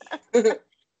 so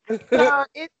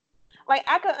it's like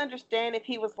I could understand if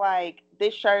he was like,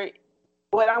 this shirt,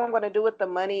 what I'm going to do with the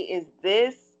money is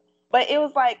this. But it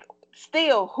was like,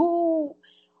 still, who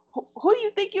do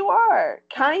you think you are,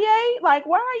 Kanye? Like,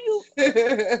 why are you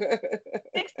 $60,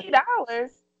 I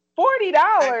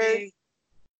 $40?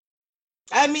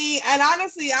 mean, and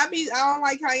honestly, I don't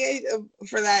like Kanye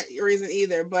for that reason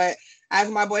either. But as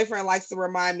my boyfriend likes to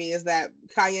remind me, is that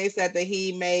Kanye said that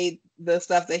he made the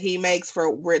stuff that he makes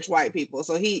for rich white people.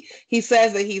 So he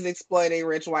says that he's exploiting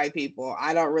rich white people.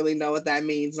 I don't really know what that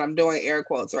means. I'm doing air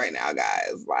quotes right now,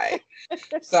 guys. Like,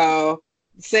 so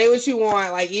say what you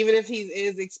want. Like, even if he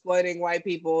is exploiting white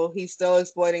people, he's still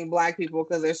exploiting black people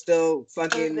because they're still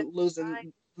fucking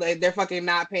losing. Like, they're fucking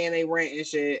not paying their rent and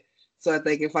shit so that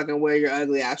they can fucking wear your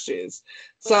ugly ass shoes.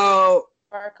 So,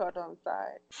 Barcode on the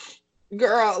side.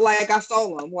 girl, like I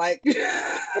stole them. Like,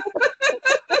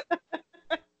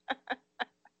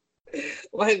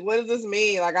 like what does this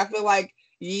mean? Like, I feel like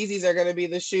Yeezys are gonna be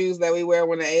the shoes that we wear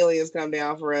when the aliens come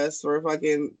down for us for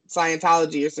fucking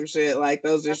Scientology or some shit. Like,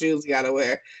 those are shoes you gotta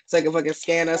wear so they can fucking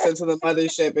scan us into the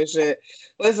mothership and shit.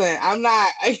 Listen, I'm not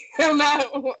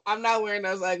wearing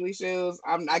those ugly shoes.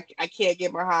 I can't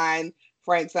get behind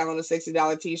Frank selling a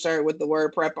 $60 t-shirt with the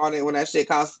word prep on it when that shit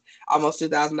costs almost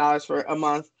 $2,000 for a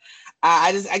month.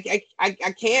 I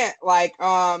can't, like,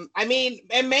 I mean,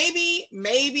 and maybe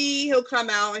he'll come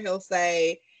out and he'll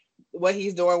say what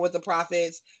he's doing with the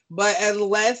profits, but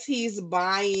unless he's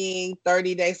buying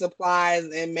 30-day supplies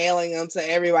and mailing them to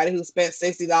everybody who spent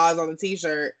 $60 on the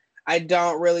t-shirt, I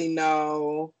don't really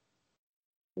know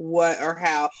what or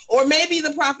how. Or maybe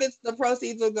the proceeds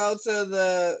will go to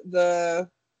the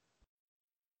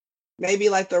maybe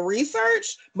like the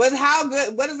research. But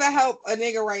what does that help a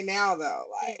nigga right now though?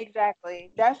 Like,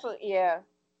 Exactly. That's what. Yeah.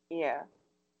 Yeah.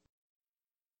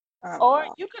 Or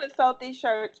know. you could have sold these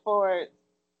shirts for,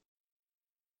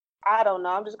 I don't know.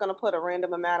 I'm just gonna put a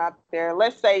random amount out there.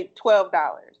 Let's say $12,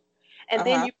 and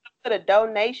then you put a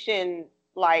donation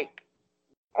like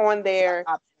on there.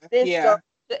 This Yeah, goes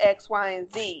to X, Y,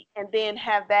 and Z, and then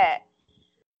have that.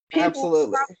 People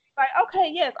absolutely. like, okay,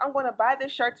 yes, I'm gonna buy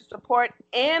this shirt to support,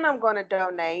 and I'm gonna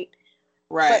donate.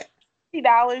 Right. But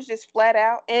 $60 just flat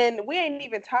out, and we ain't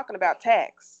even talking about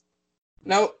tax.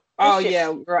 Nope. Oh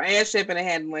yeah, girl, and shipping and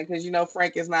handling, because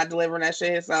Frank is not delivering that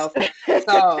shit himself.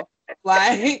 So,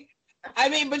 like, I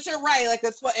mean, but you're right. Like,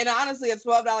 and honestly, a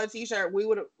 $12 t-shirt, we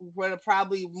would have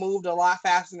probably moved a lot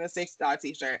faster than a $60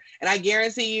 t-shirt. And I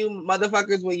guarantee you,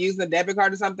 motherfuckers would use a debit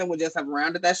card or something, would just have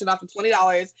rounded that shit off to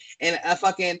 $20, and a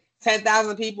fucking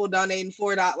 10,000 people donating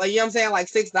 $4. Like, you know what I'm saying? Like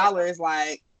 $6,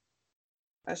 like,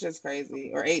 that shit's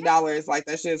crazy. Or $8, like,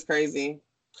 that shit's crazy.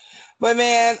 But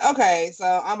man, okay,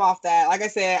 so I'm off that. Like I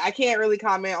said, I can't really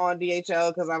comment on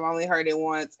DHL because I've only heard it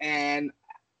once, and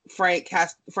Frank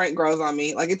grows on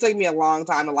me. Like, it took me a long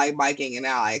time to like biking, and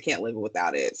now I can't live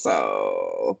without it.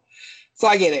 So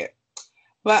I get it.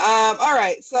 But all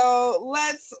right, so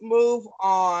let's move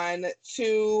on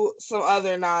to some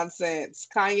other nonsense.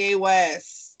 Kanye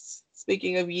West.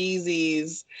 Speaking of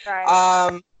Yeezys,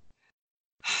 Right.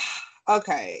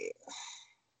 Okay,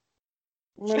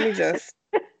 let me just.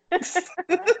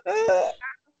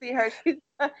 See her.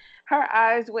 Her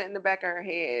eyes went in the back of her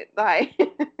head, like.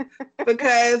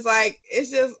 Because like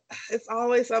it's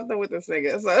always something with this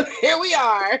nigga. So here we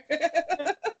are.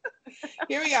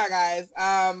 Here we are, guys.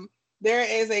 There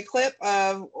is a clip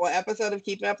of an episode of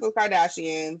Keeping Up with the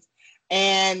Kardashians,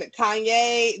 and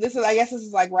Kanye. I guess this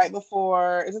is like right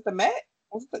before. Is it the Met?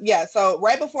 Yeah, so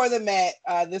right before the Met,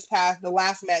 the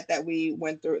last Met that we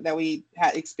went through, that we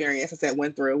had experienced, I said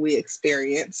went through, we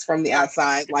experienced from the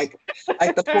outside, like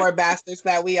the poor bastards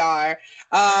that we are.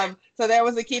 So there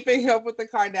was a Keeping Up with the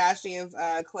Kardashians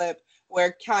clip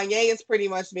where Kanye is pretty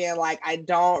much being like, I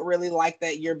don't really like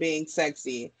that you're being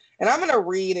sexy. And I'm gonna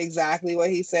read exactly what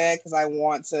he said because I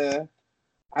want to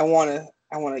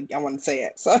say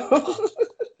it. So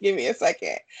give me a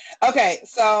second. Okay,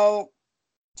 so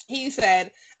he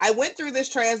said, I went through this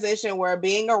transition where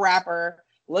being a rapper,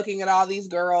 looking at all these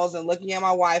girls and looking at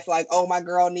my wife like, oh, my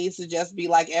girl needs to just be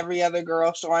like every other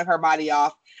girl showing her body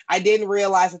off. I didn't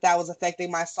realize that was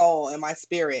affecting my soul and my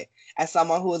spirit as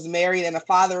someone who is married and a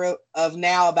father of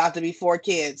now about to be 4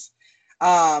 kids.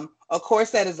 Of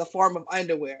course, that is a form of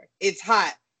underwear. It's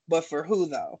hot, but for who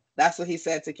though? That's what he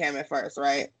said to Kim at first,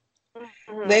 right?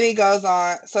 Mm-hmm. Then he goes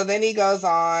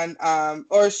on,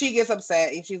 or she gets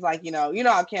upset and she's like,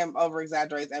 how Kim over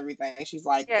exaggerates everything. She's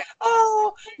like, Yeah.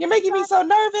 oh, you're making me so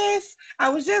nervous. I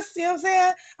was just, you know what I'm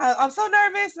saying? I'm so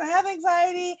nervous and I have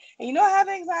anxiety, and I have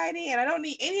anxiety and I don't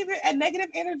need any of your negative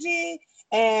energy.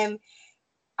 And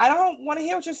I don't want to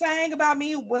hear what you're saying about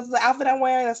me with the outfit I'm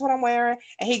wearing. That's what I'm wearing.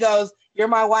 And he goes, you're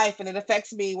my wife and it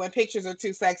affects me when pictures are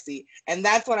too sexy. And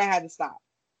that's when I had to stop.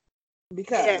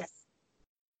 Because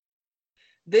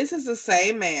this is the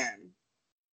same man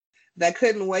that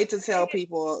couldn't wait to tell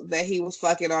people that he was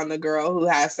fucking on the girl who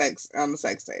has sex on the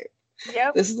sex tape.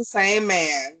 Yep. This is the same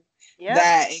man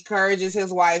that encourages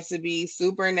his wife to be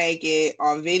super naked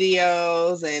on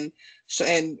videos and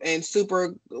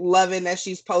super loving that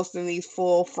she's posting these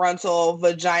full frontal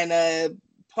vagina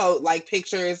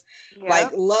pictures,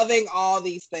 like loving all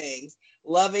these things,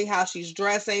 loving how she's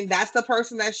dressing. That's the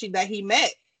person that he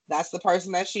met. That's the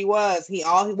person that she was.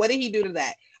 What did he do to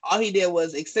that? All he did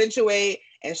was accentuate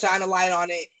and shine a light on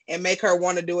it and make her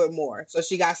want to do it more. So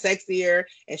she got sexier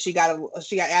and she got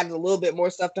added a little bit more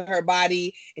stuff to her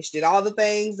body, and she did all the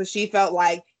things that she felt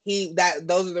like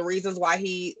those are the reasons why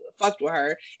he fucked with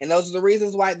her, and those are the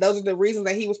reasons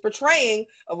that he was portraying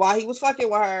of why he was fucking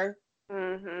with her.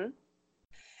 Mm-hmm.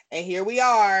 And here we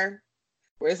are,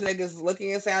 where this nigga's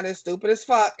looking and sounding stupid as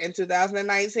fuck in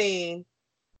 2019,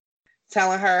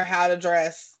 telling her how to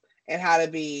dress and how to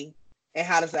be, and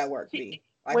how does that work, B?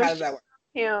 Like, how does that work?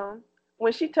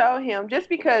 When she told him, just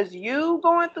because you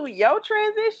going through your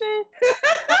transition,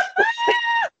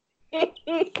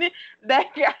 that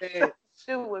got to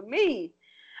do with me.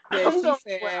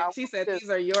 Yeah, she said, these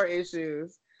are your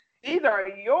issues. These are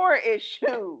your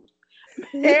issues.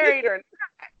 Married or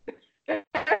not.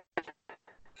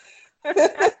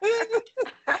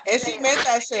 And she meant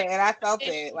that shit, and I felt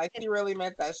it. Like, she really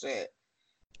meant that shit.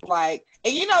 Like,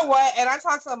 and you know what? And I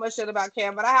talk so much shit about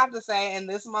Kim, but I have to say, in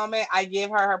this moment, I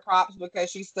give her props because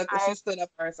she stood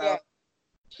up for herself.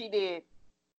 She did.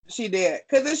 She did,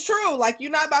 because it's true. Like,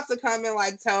 you're not about to come and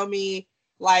like tell me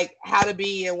like how to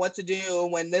be and what to do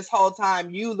when this whole time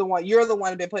you're the one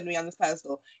who's been putting me on this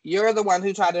pedestal. You're the one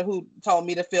who told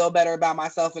me to feel better about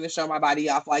myself and to show my body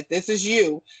off. Like, this is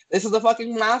you. This is the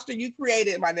fucking monster you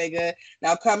created, my nigga.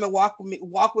 Now come and walk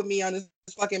with me on this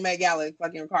fucking Met Gala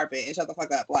fucking carpet and shut the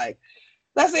fuck up. Like,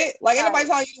 that's it. Like, anybody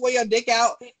telling you to wear your dick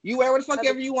out, you wear what the fuck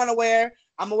ever you want to wear.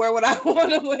 I'm gonna wear what I want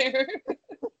to wear.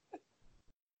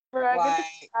 Bro, get the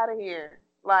fuck out of here.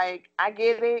 Like, I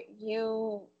get it.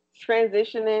 You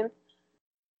transitioning.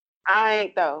 I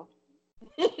ain't though.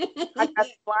 I got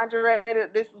lingerie,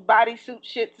 this bodysuit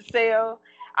shit to sell.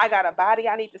 I got a body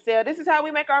I need to sell. This is how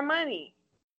we make our money.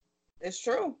 It's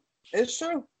true. It's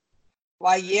true.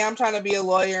 Like, yeah, I'm trying to be a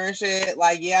lawyer and shit.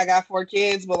 Like, yeah, I got 4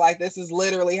 kids, but like, this is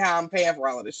literally how I'm paying for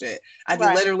all of this shit. I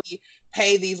can literally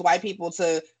pay these white people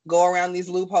to go around these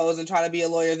loopholes and try to be a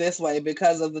lawyer this way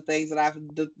because of the things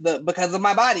that because of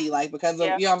my body, like, because of,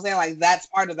 you know what I'm saying? Like, that's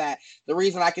part of that. The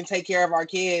reason I can take care of our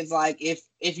kids, like, if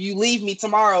you leave me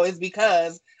tomorrow, is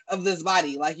because of this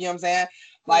body. Like, you know what I'm saying?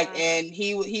 Like, and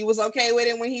he was okay with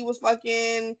it when he was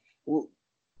fucking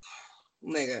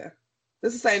nigga.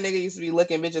 This is the same nigga used to be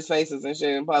licking bitches' faces and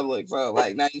shit in public. So,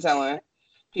 like, now you telling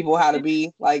people how to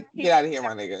be. Like, get out of here,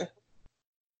 my nigga.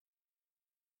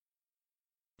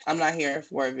 I'm not here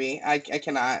for it, V. I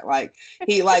cannot. Like,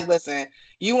 listen,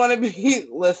 you want to be,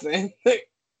 listen.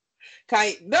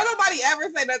 Kanye, don't nobody ever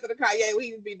say nothing to Kanye when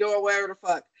he be doing whatever the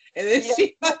fuck. And then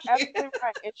she absolutely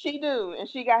right. And she do. And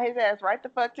she got his ass right the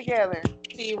fuck together.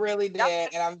 She really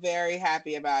did. And I'm very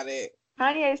happy about it.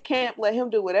 Kanye's camp let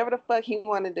him do whatever the fuck he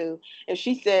want to do. And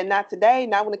she said, not today,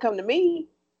 not when it come to me.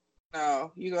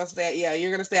 No, you're going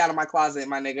to stay out of my closet,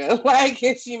 my nigga. Like,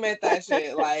 she meant that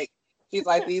shit. Like, she's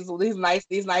like, these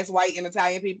nice white and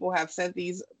Italian people have sent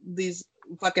these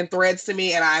fucking threads to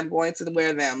me, and I'm going to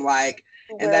wear them. Like,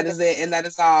 and that is it. And that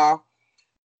is all.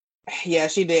 Yeah,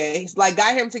 she did. He's like,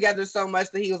 got him together so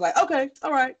much that he was like, okay,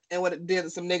 all right. And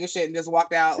did some nigga shit and just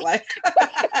walked out. Like,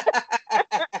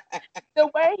 the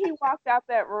way he walked out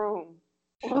that room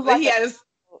was like, he had his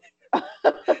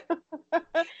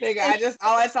nigga.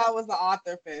 All I saw was the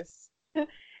author fist.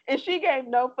 And she gave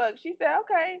no fuck. She said,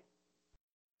 okay.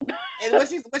 And when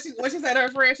she said to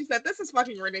her friend, she said, this is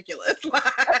fucking ridiculous.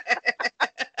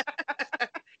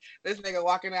 This nigga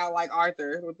walking out like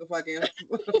Arthur with the fucking fist.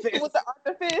 With the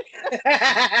Arthur fist.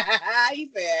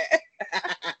 He said.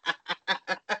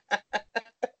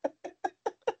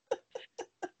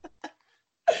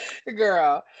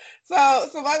 Girl. So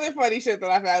some other funny shit that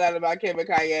I found out about Kim and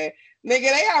Kanye. Nigga,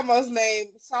 they almost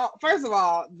named Psalm. First of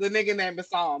all, the nigga name is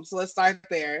Psalm. So let's start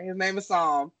there. His name is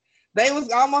Psalm. They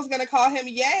was almost gonna call him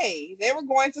Ye. They were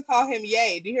going to call him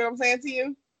Ye. Do you hear what I'm saying to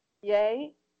you?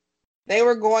 Yay. They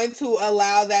were going to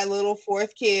allow that little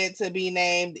fourth kid to be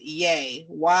named Ye.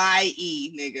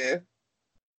 Y-E, nigga.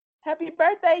 Happy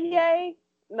birthday, Yay.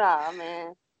 Nah,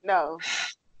 man. No.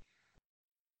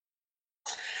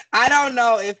 I don't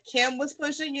know if Kim was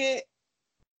pushing it,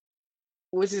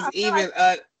 which is even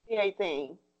like Kanye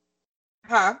thing.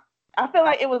 Huh? I feel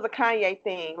like it was a Kanye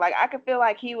thing. Like I could feel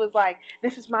like he was like,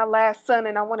 "This is my last son,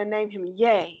 and I want to name him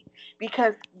Yay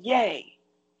because Yay,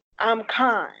 I'm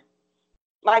kind."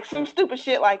 Like some stupid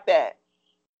shit like that.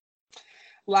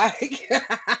 Like,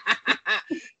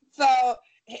 so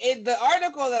the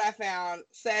article that I found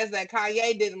says that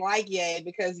Kanye didn't like Ye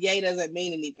because Ye doesn't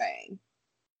mean anything.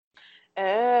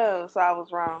 Oh, so I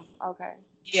was wrong. Okay.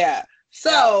 Yeah.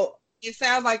 So it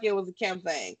sounds like it was a Kim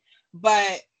thing.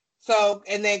 But so,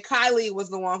 and then Kylie was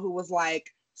the one who was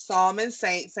like, Psalm and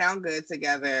Saint sound good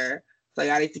together. So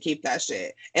I need to keep that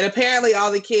shit. And apparently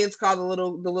all the kids call the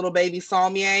little baby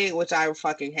Psalmier, which I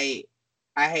fucking hate.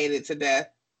 I hate it to death.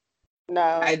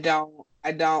 No. I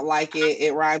don't like it.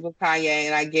 It rhymes with Kanye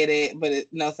and I get it, but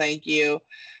no thank you.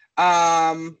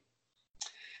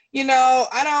 You know,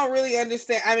 I don't really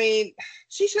understand. I mean,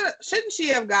 shouldn't she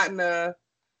have gotten a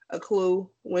clue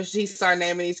when she started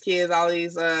naming these kids all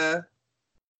these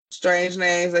strange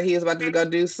names that he was about to go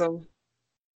do some.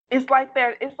 It's like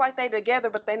they together,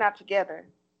 but they're not together.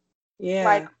 Yeah.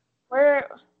 Like where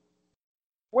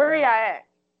are y'all at?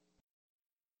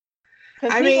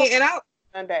 I mean, and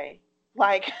Sunday,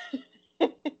 like,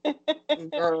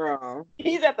 girl,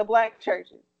 he's at the black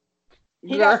churches.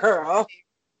 Girl,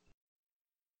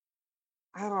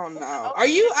 I don't know. Are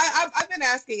you? I've been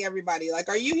asking everybody. Like,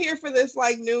 are you here for this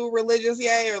like new religious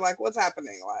Ye, or like what's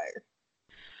happening? Like,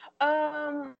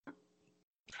 how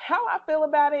I feel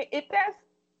about it. If that's,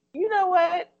 you know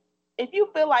what, if you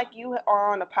feel like you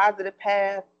are on a positive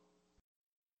path,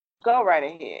 go right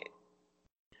ahead.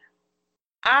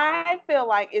 I feel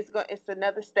like it's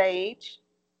another stage.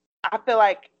 I feel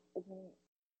like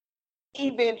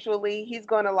eventually he's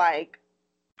gonna like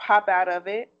pop out of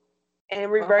it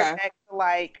and revert back to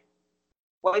like,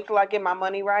 wait till I get my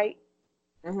money right.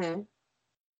 Mm-hmm.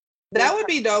 That would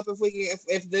be dope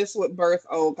if this would birth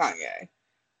old Kanye.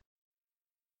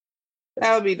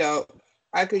 That would be dope.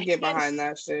 I could get behind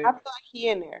that shit. I feel like he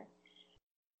in there.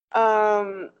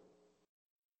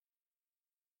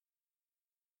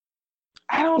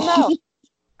 I don't know.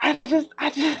 I just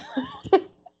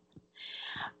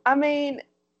I mean,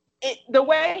 the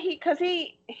way cause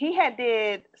he had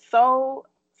did so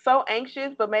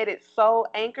anxious but made it so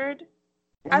anchored.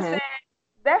 Mm-hmm. I said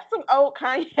that's some old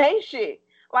Kanye shit.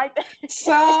 Like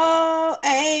so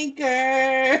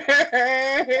anchored.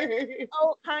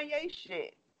 Old Kanye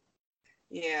shit.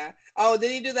 Yeah. Oh,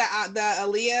 did he do that? The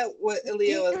Aaliyah? What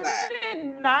Aaliyah was that?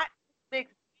 Not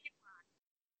mix.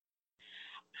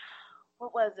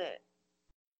 What was it?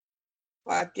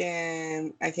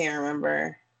 Fucking, I can't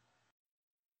remember.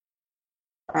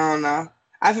 I don't know.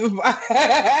 I don't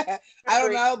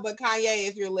know, but Kanye,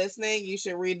 if you're listening, you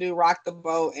should redo Rock the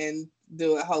Boat and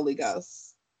do it Holy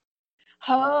Ghost.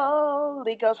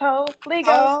 Holy Ghost, Holy Ghost.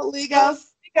 Holy Ghost,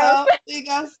 Holy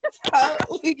Ghost,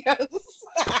 Holy Ghost.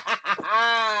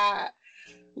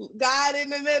 God in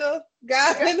the middle,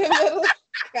 God in the middle,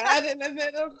 God in the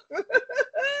middle.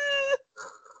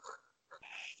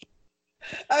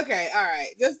 Okay, all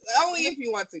right. Just only if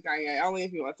you want to, Kanye. Only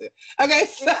if you want to. Okay,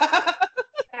 so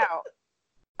now,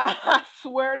 I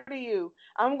swear to you,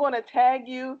 I'm gonna tag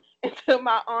you until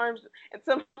my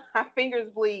fingers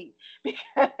bleed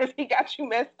because he got you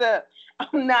messed up.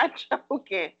 I'm not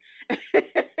joking. I'm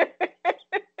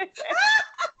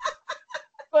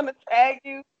gonna tag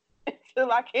you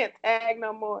until I can't tag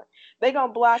no more. They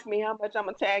gonna block me. How much I'm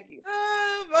gonna tag you?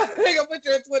 They gonna put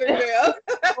you in Twitter jail.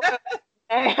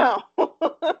 Damn.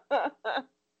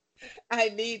 I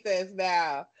need this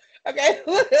now. Okay,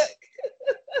 look.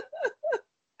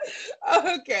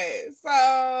 Okay, so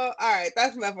all right,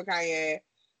 that's enough of Kanye.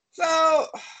 So,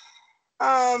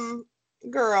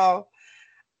 girl,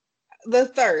 the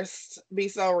thirst be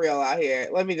so real out here.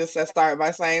 Let me just start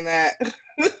by saying that.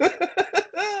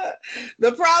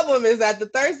 The problem is that the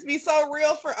thirst be so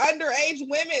real for underage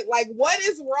women. Like, what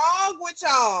is wrong with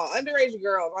y'all? Underage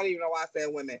girls. I don't even know why I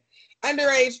said women.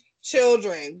 Underage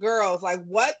children, girls. Like,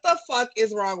 what the fuck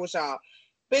is wrong with y'all?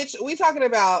 Bitch, we talking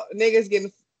about niggas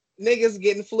getting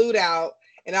flued out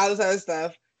and all this other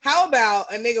stuff. How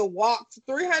about a nigga walked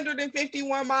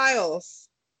 351 miles?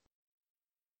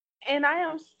 And I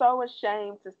am so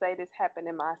ashamed to say this happened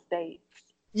in my state.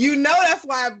 that's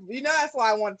why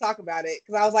I want to talk about it,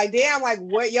 because I was like, damn, like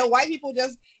what white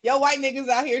niggas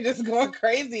out here just going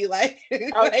crazy, like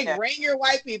like bring your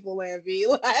white people in, V,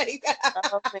 like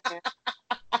Oh man.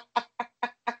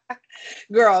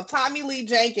 girl, Tommy Lee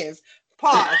Jenkins.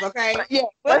 Pause, okay? Yeah,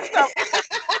 let's start.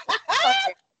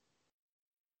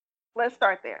 Let's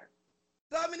start there.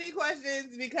 So many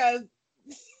questions because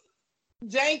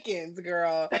Jenkins,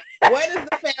 girl. What is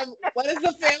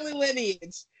the family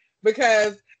lineage?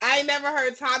 Because I ain't never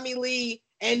heard Tommy Lee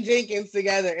and Jenkins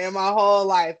together in my whole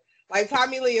life. Like,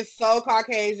 Tommy Lee is so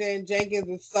Caucasian, Jenkins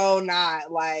is so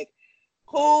not. Like,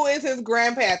 who is his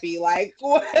grandpappy? Like,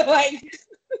 what, like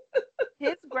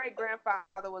His great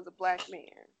grandfather was a black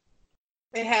man.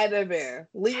 it had to have been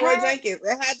Leroy Jenkins.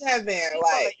 It had to have been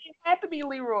like it had to be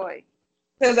Leroy.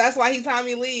 Because that's why he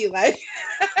Tommy Lee, like.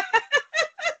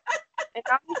 And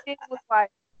all he did was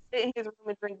like sit in his room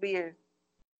and drink beer.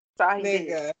 That's all he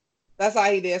did. That's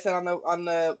all he did. Sit on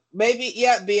the maybe,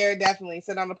 yeah, beer, definitely.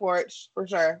 Sit on the porch for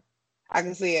sure. I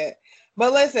can see it.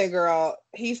 But listen, girl,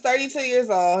 he's 32 years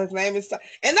old. His name is,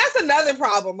 and that's another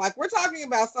problem. Like, we're talking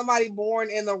about somebody born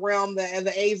in the realm and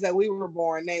the age that we were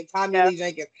born, named Tommy Lee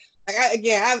Jenkins. Like,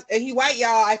 and he white,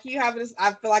 y'all. I keep having this.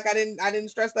 I feel like I didn't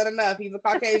stress that enough. He's a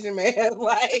Caucasian man,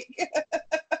 like.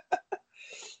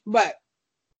 But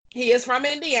he is from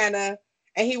Indiana,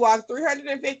 and he walked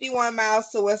 351 miles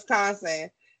to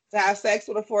Wisconsin to have sex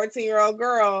with a 14-year-old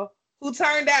girl who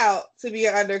turned out to be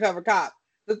an undercover cop.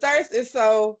 The thirst is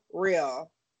so real.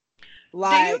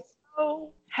 Like, do you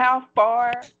know how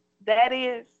far that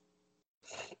is?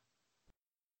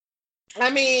 I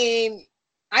mean,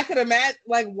 I could imagine,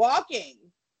 like, walking.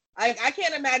 Like, I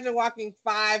can't imagine walking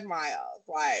 5 miles.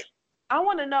 Like, I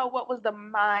want to know what was the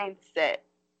mindset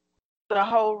the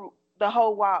whole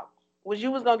walk. Was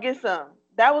you was gonna get some?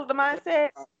 That was the mindset.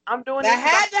 I'm doing that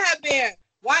this. Had to have been.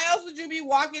 Why else would you be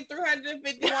walking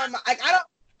 351 miles? Like,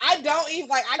 I don't even,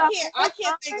 like, I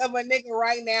can't think of a nigga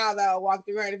right now that will walk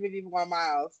 351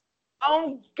 miles.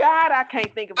 Oh God, I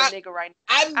can't think of a nigga right now.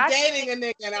 I'm dating a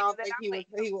nigga and I don't think he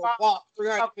will walk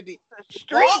 350.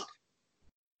 Street.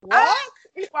 Walk?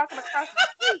 He's walking across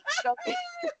the street.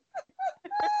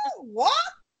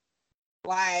 Walk?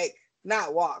 Like,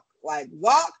 not walk. Like,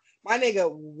 walk? My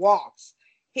nigga walks.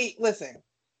 Listen,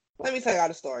 let me tell y'all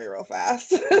the story real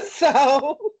fast.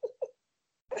 So,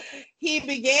 he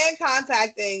began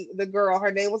contacting the girl.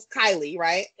 Her name was Kylie,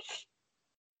 right?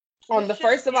 On the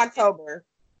 1st of October.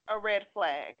 A red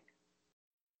flag.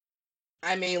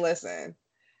 I mean, listen,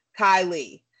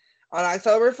 Kylie. On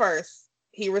October 1st,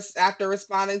 after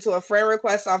responding to a friend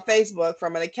request on Facebook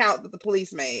from an account that the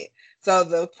police made. So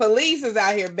the police is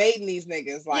out here baiting these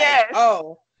niggas. Like,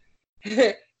 oh,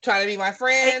 trying to be my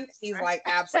friend? He's like,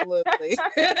 absolutely.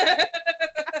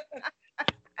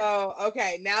 Oh,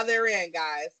 okay. Now they're in,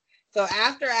 guys. So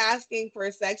after asking for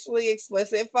sexually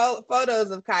explicit photos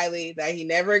of Kylie that he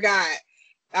never got,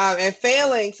 and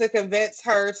failing to convince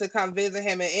her to come visit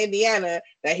him in Indiana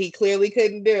that he clearly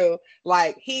couldn't do,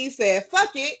 like, he said,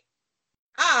 fuck it,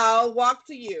 I'll walk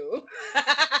to you.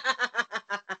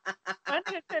 I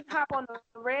couldn't hop on the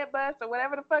red bus or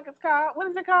whatever the fuck it's called. What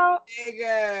is it called?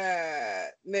 Nigga,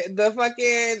 the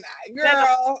fucking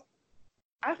girl.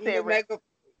 I said red.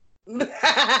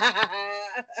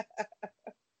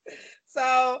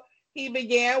 So he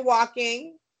began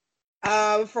walking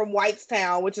from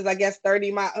Whitestown, which is, I guess,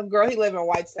 30 miles. Girl, he lived in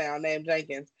Whitestown, named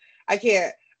Jenkins. I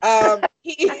can't.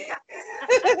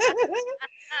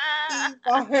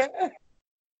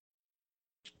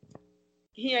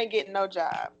 He ain't getting no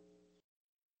job.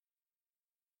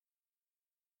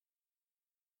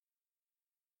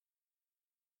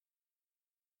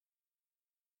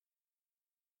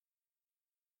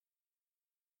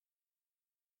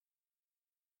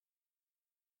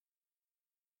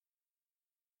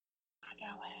 I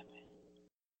got what happened.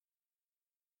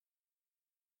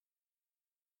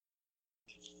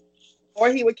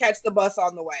 Or he would catch the bus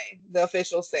on the way, the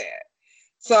official said.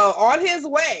 So on his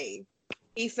way,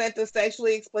 he sent a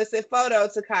sexually explicit photo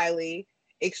to Kylie,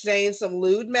 exchanged some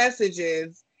lewd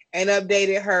messages, and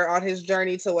updated her on his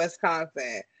journey to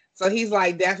Wisconsin. So he's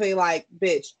like, definitely like,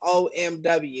 bitch,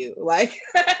 OMW. Like,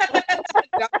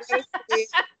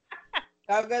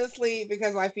 don't go to sleep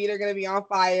because my feet are going to be on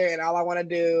fire and all I want to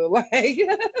do. Like,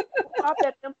 I thought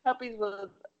that them puppies was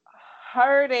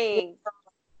hurting.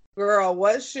 Girl,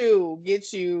 what shoe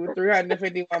gets you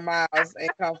 351 miles in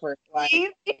comfort? Like,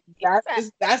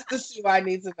 that's the shoe I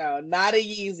need to know. Not a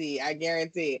Yeezy, I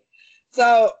guarantee.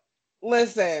 So,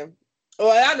 listen.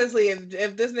 Well, honestly,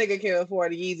 if this nigga can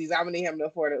afford the Yeezys, I'm gonna need him to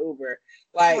afford an Uber.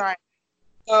 Like, right.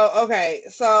 So okay,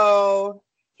 so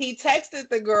he texted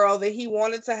the girl that he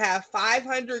wanted to have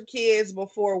 500 kids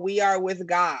before we are with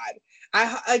God.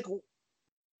 I like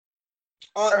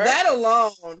that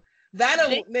alone.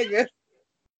 Nigga.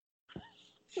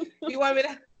 You want me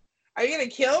to? Are you gonna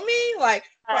kill me? Like,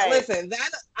 right. Listen,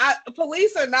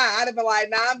 police or not, I'd have been like,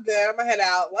 nah, I'm good. I'm gonna head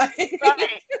out. Like,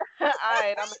 right. All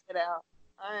right, I'm gonna head out.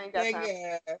 I ain't got time.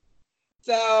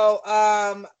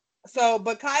 Yeah.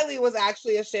 But Kylie was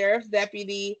actually a sheriff's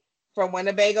deputy from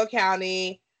Winnebago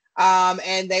County.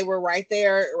 And they were right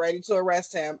there ready to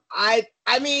arrest him. I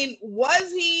mean,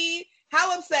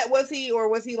 how upset was he, or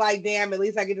was he like, damn, at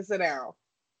least I get to sit down?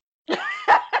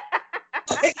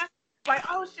 Like,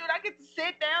 oh shoot, I get to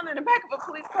sit down in the back of a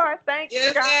police car. Thank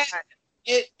you, God.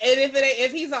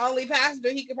 If he's the only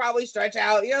passenger, he could probably stretch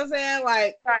out. You know what I'm saying?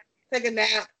 Like, take a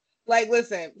nap. Like,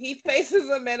 listen, he faces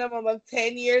a minimum of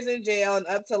 10 years in jail and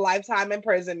up to lifetime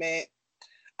imprisonment.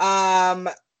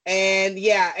 And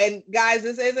yeah, and guys,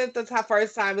 this isn't the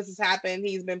first time this has happened.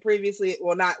 He's been previously, it's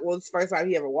the first time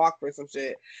he ever walked for some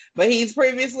shit, but he's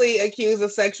previously accused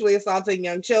of sexually assaulting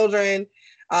young children,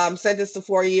 sentenced to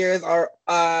 4 years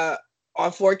on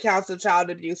 4 counts of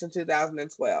child abuse in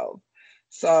 2012.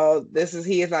 So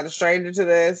he is not a stranger to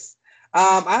this.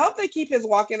 I hope they keep his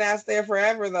walking ass there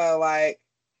forever though. Like,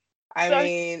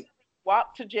 he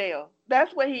walked to jail.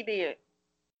 That's what he did.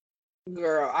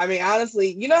 Girl, I mean,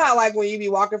 honestly, you know how like when you be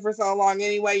walking for so long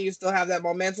anyway, you still have that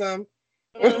momentum.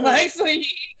 Mm-hmm. Like, so he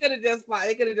could have just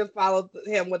followed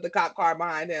him with the cop car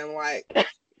behind him, like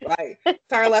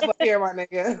turn left up here, my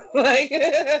nigga. Like,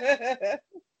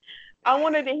 I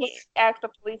wondered if he asked the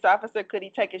police officer, could he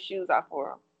take his shoes off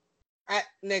for him?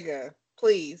 Nigga,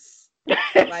 please.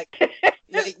 like you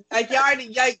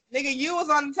already, nigga, you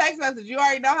was on the text message. You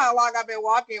already know how long I've been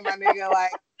walking, my nigga.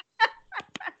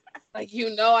 Like,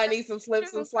 you know, I need some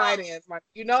slips and slide-ins.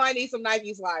 You know, I need some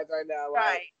Nike slides right now. Like,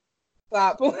 right.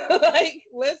 Stop. Like,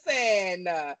 listen.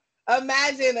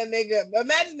 Imagine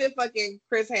if fucking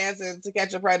Chris Hansen To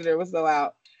Catch a Predator was still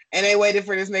out, and they waited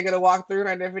for this nigga to walk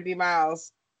 350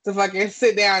 miles to fucking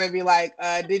sit down and be like,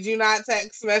 did you not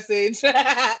text message?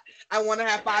 I want to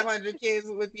have 500 kids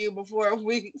with you before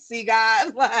we see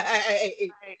God.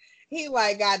 Like, he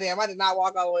like, goddamn, I did not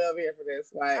walk all the way over here for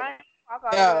this. Like, I didn't walk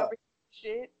all the way over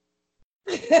shit.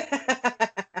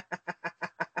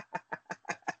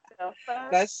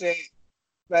 That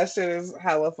shit is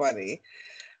hella funny,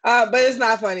 but it's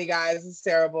not funny, guys. It's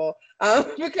terrible,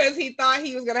 because he thought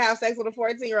he was gonna have sex with a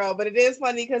 14-year-old, but it is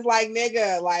funny because, like,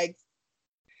 nigga, like,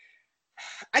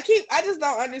 I just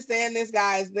don't understand this,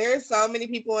 guys. There's so many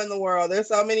people in the world, there's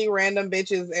so many random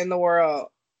bitches in the world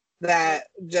that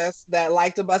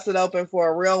like to bust it open for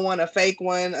a real one, a fake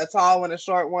one, a tall one, a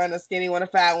short one, a skinny one, a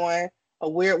fat one, a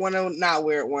weird one, a not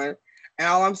weird one. And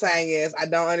all I'm saying is, I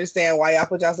don't understand why y'all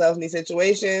put yourselves in these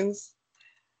situations.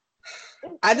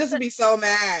 I just would be so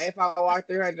mad if I walked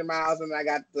 300 miles and I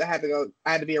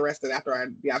had to be arrested after I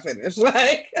finished.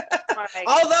 Like,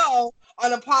 although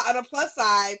on a plus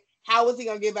side, how was he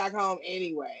gonna get back home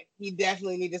anyway? He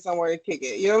definitely needed somewhere to kick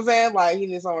it. You know what I'm saying? Like, he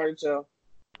needed somewhere to chill.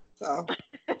 So.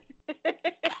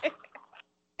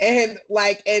 And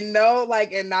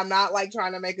I'm not like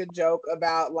trying to make a joke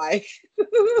about like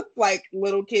like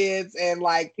little kids and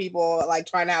like people like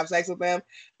trying to have sex with them,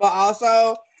 but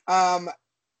also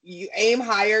you aim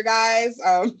higher, guys,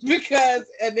 because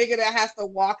a nigga that has to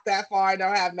walk that far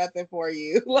don't have nothing for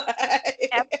you. Like,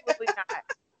 absolutely not.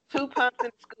 2 pumps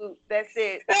and scoop. That's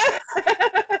it.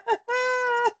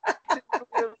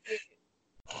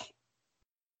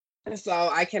 So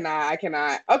I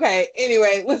cannot. Okay,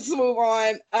 anyway, let's move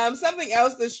on. Something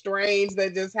else that's strange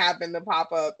that just happened to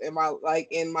pop up in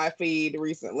my feed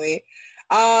recently.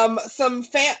 Some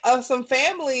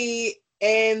family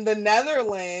in the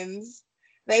Netherlands,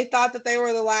 they thought that they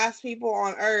were the last people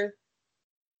on Earth.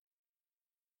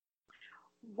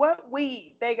 What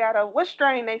weed they got? What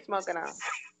strain they smoking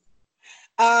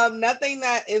on? Nothing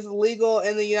that is legal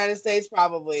in the United States,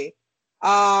 probably.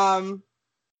 Yeah,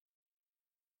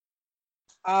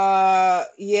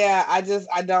 I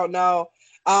don't know.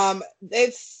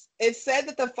 It's said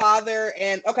that the father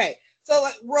and so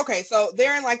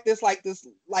they're in this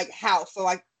house. So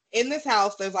like in this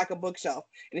house, there's like a bookshelf,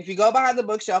 and if you go behind the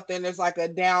bookshelf, then there's like a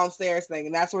downstairs thing,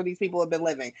 and that's where these people have been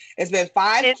living. It's been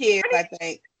 5 kids, I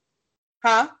think.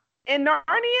 Huh? In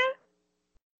Narnia?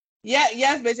 Yeah,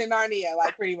 yes, bitch, in Narnia,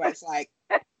 like pretty much, like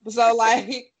so,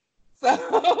 like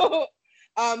so.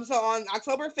 So on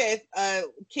October 5th, a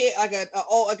kid, like a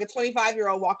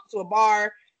 25-year-old, walked into a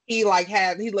bar. He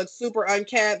looked super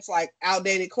unkempt, like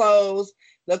outdated clothes.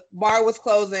 The bar was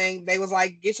closing. They was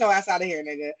like, "Get your ass out of here,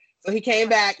 nigga." So he came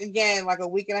back again, like a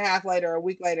week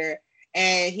later,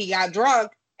 and he got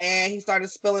drunk and he started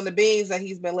spilling the beans that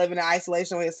he's been living in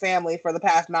isolation with his family for the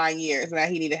past 9 years and that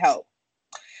he needed help.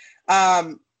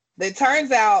 It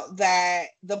turns out that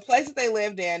the place that they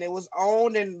lived in, it was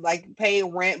owned and like paid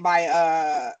rent by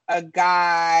a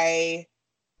guy.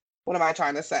 What am I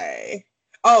trying to say?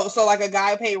 Oh, so like a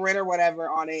guy paid rent or whatever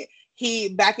on it. He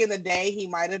back in the day, he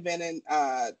might have been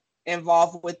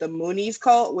involved with the Moonies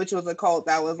cult, which was a cult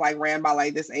that was like ran by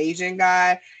like this Asian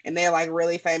guy, and they're like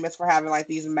really famous for having like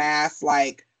these mass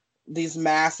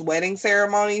wedding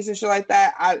ceremonies and shit like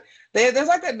that. There's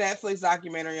like a Netflix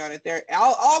documentary on it. There,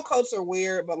 all cults are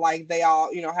weird, but like they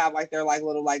all, you know, have like their like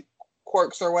little like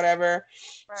quirks or whatever.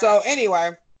 Right. So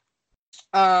anyway,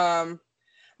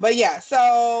 but yeah,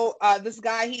 so this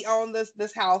guy, he owned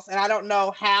this house, and I don't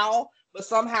know how, but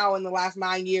somehow in the last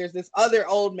 9 years, this other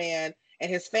old man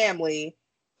and his family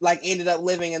like ended up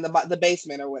living in the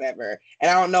basement or whatever.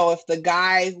 And I don't know if the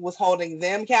guy was holding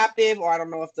them captive, or I don't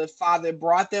know if the father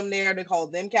brought them there to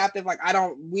hold them captive. Like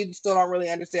we still don't really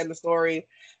understand the story,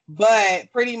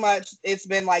 but pretty much it's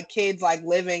been like kids like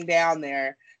living down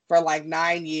there for like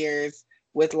 9 years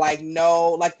with like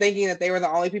thinking that they were the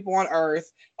only people on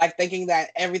earth, like thinking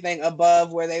that everything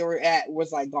above where they were at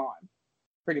was like gone,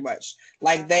 pretty much.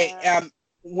 Like they,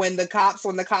 when the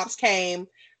cops came,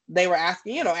 they were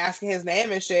asking his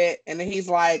name and shit, and he's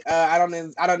like, I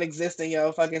don't exist in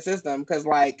your fucking system because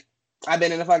like I've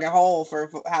been in a fucking hole for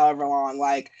however long,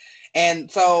 like.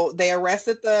 And so they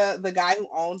arrested the guy who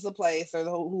owns the place, or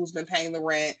who's been paying the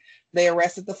rent. They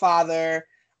arrested the father.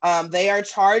 They are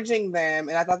charging them,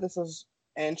 and I thought this was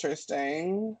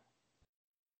interesting.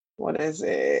 What is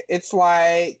it? It's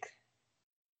like,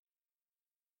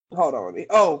 hold on.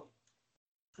 Wait. I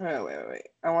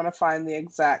want to find the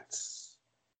exact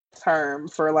term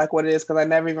for like what it is, because I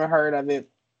never even heard of it.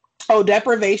 Oh,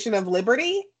 deprivation of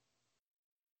liberty.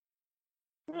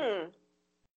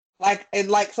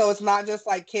 So it's not just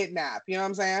like kidnap. You know what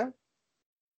I'm saying?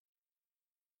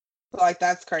 So like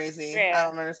that's crazy. Yeah. I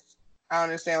don't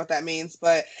understand what that means,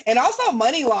 and also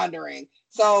money laundering.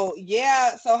 So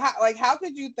yeah, so how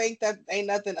could you think that ain't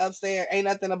nothing upstairs, ain't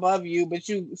nothing above you, but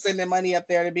you sending money up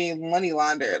there to be money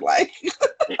laundered? Like,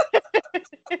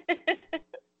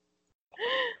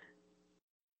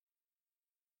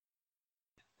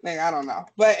 I don't know.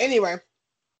 But anyway,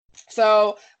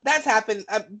 so that's happened.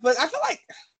 But I feel like,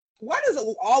 why does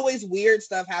it always weird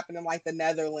stuff happen in like the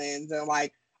Netherlands and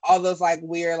like all those like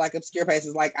weird, like obscure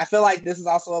places? Like, I feel like this is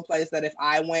also a place that if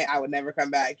I went, I would never come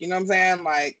back. You know what I'm saying?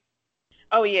 Like,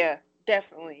 oh yeah,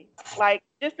 definitely. Like,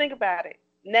 just think about it.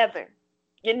 Never.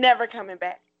 You're never coming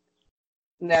back.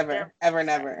 Never. Ever,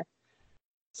 never.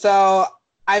 So,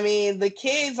 I mean, the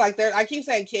kids, like, I keep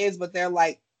saying kids, but they're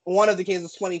like, one of the kids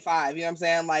is 25. You know what I'm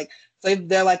saying? Like, so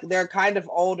they're kind of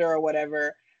older or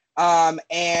whatever. And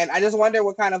I just wonder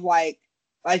what kind of like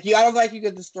I don't like you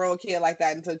could just throw a kid like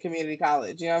that into community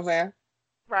college. You know what I'm saying?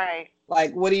 Right.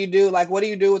 Like, what do you do? Like, what do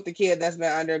you do with the kid that's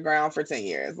been underground for 10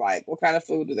 years? Like, what kind of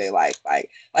food do they like? Are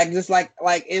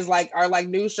like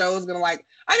new shows gonna like,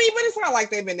 I mean, but it's not like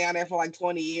they've been down there for like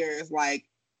 20 years. Like,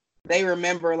 they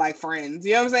remember like Friends.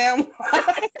 You know what I'm saying?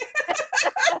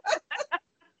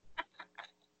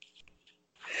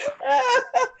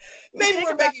 Maybe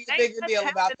we're making a bigger deal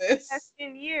about this.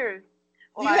 10 years.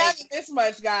 You haven't this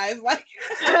much, guys. Like,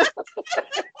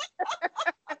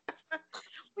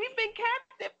 we've been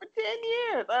captive for 10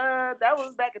 years. That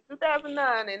was back in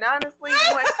 2009, and honestly,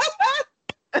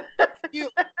 you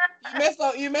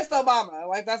missed Obama.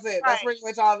 Like, that's it. Right. That's pretty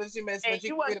much all that you missed. And but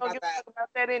you wasn't gonna talk about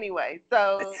that anyway.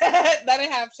 So that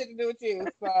didn't have shit to do with you.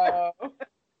 So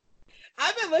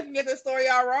I've been looking at this story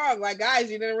all wrong. Like,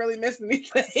 guys, you didn't really miss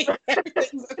anything.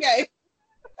 Everything's okay.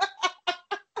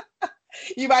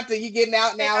 You getting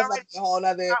out now? It's like a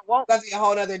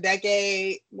whole other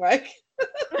decade. Like,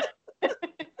 you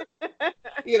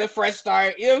get a fresh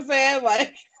start. You know what I'm saying?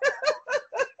 Like,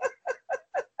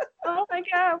 oh my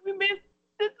God, we missed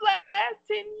this last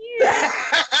 10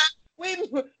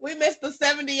 years. we missed the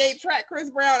 78 track Chris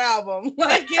Brown album.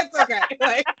 Like, it's okay.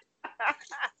 Like,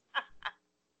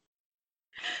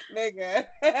 nigga,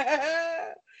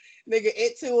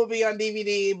 It Too will be on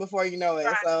DVD before you know it.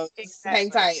 Right, so exactly.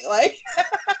 Hang tight. Like,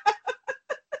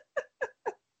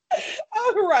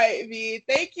 all right, V.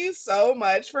 Thank you so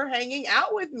much for hanging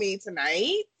out with me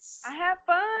tonight. I had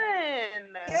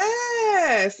fun.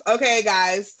 Yes. Okay,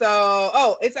 guys.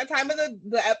 So, it's that time of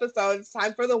the episode. It's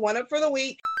time for the one up for the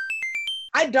week.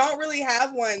 I don't really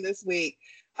have one this week.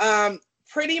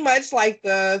 Pretty much like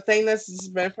the thing that's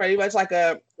been pretty much like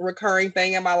a recurring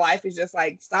thing in my life is just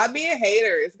like, stop being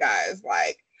haters, guys.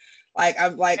 Like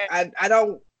I'm like, I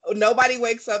don't Nobody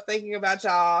wakes up thinking about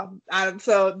y'all.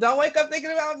 So don't wake up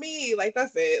thinking about me. Like,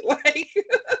 that's it. Like,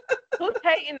 who's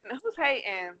hating? Who's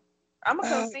hating? I'm gonna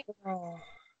come see.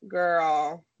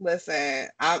 Girl, listen.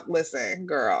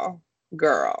 Girl.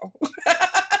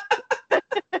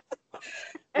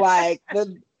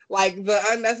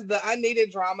 the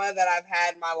unneeded drama that I've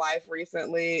had in my life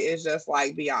recently is just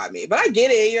like beyond me. But I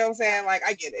get it, you know what I'm saying? Like,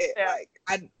 I get it. Yeah.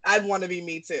 Like, I'd want to be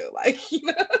me too. Like, you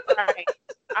know? Right.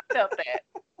 I felt that.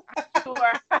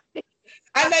 Sure.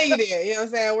 I know you did. You know what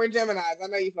I'm saying? We're Geminis. I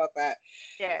know you felt that.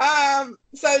 Yeah.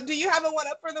 So do you have a one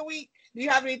up for the week? Do you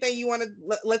have anything you want to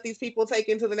let these people take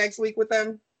into the next week with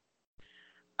them?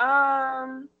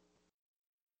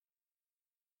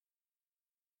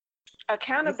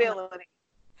 Accountability.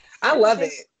 I love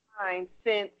it.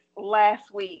 Since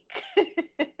last week.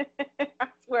 I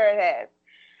swear it has.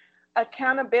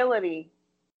 Accountability.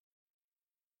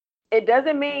 It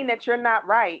doesn't mean that you're not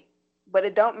right, but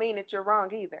it don't mean that you're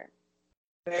wrong either.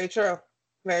 Very true.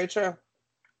 Very true.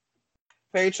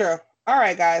 Very true. All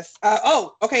right, guys.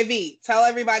 Okay, V. Tell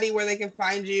everybody where they can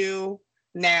find you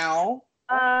now.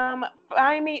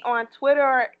 Find me on Twitter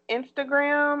or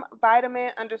Instagram,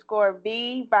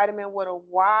 vitamin_V, vitamin with a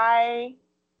Y.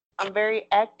 I'm very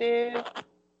active.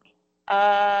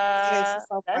 That's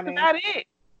about it.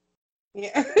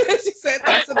 Yeah, she said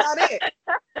that's about it.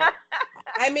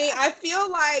 I mean, I feel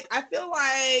like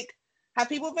have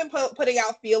people been putting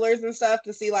out feelers and stuff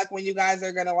to see like when you guys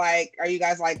are gonna like, are you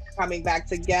guys like coming back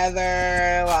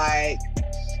together? Like,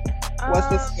 what's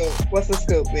the scoop? What's the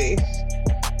scoop, V?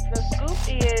 The scoop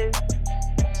is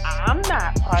I'm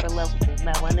not part of Levels of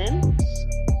Melanin.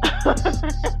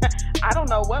 I don't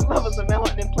know what Levels of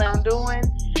Melanin plan on doing,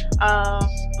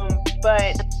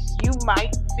 but you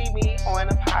might see me on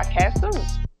a podcast soon.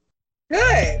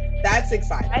 Good. That's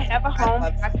exciting. I have a home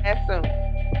podcast soon.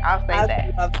 I'll say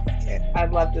that.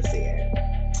 I'd love to see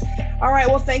it. All right.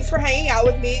 Well, thanks for hanging out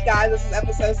with me, guys. This is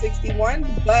episode 61.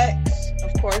 But,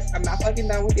 of course, I'm not fucking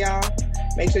done with y'all.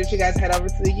 Make sure that you guys head over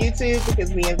to the YouTube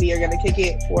because me and V are going to kick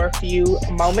it for a few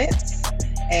moments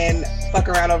and fuck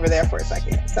around over there for a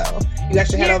second. So you guys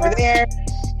should head over there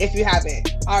if you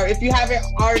haven't. Or if you haven't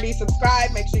already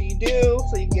subscribed, make sure you do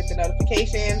so you can get the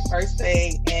notification first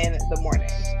thing in the morning.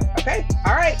 Okay?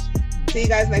 All right. See you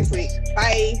guys next week.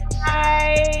 Bye.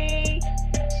 Bye.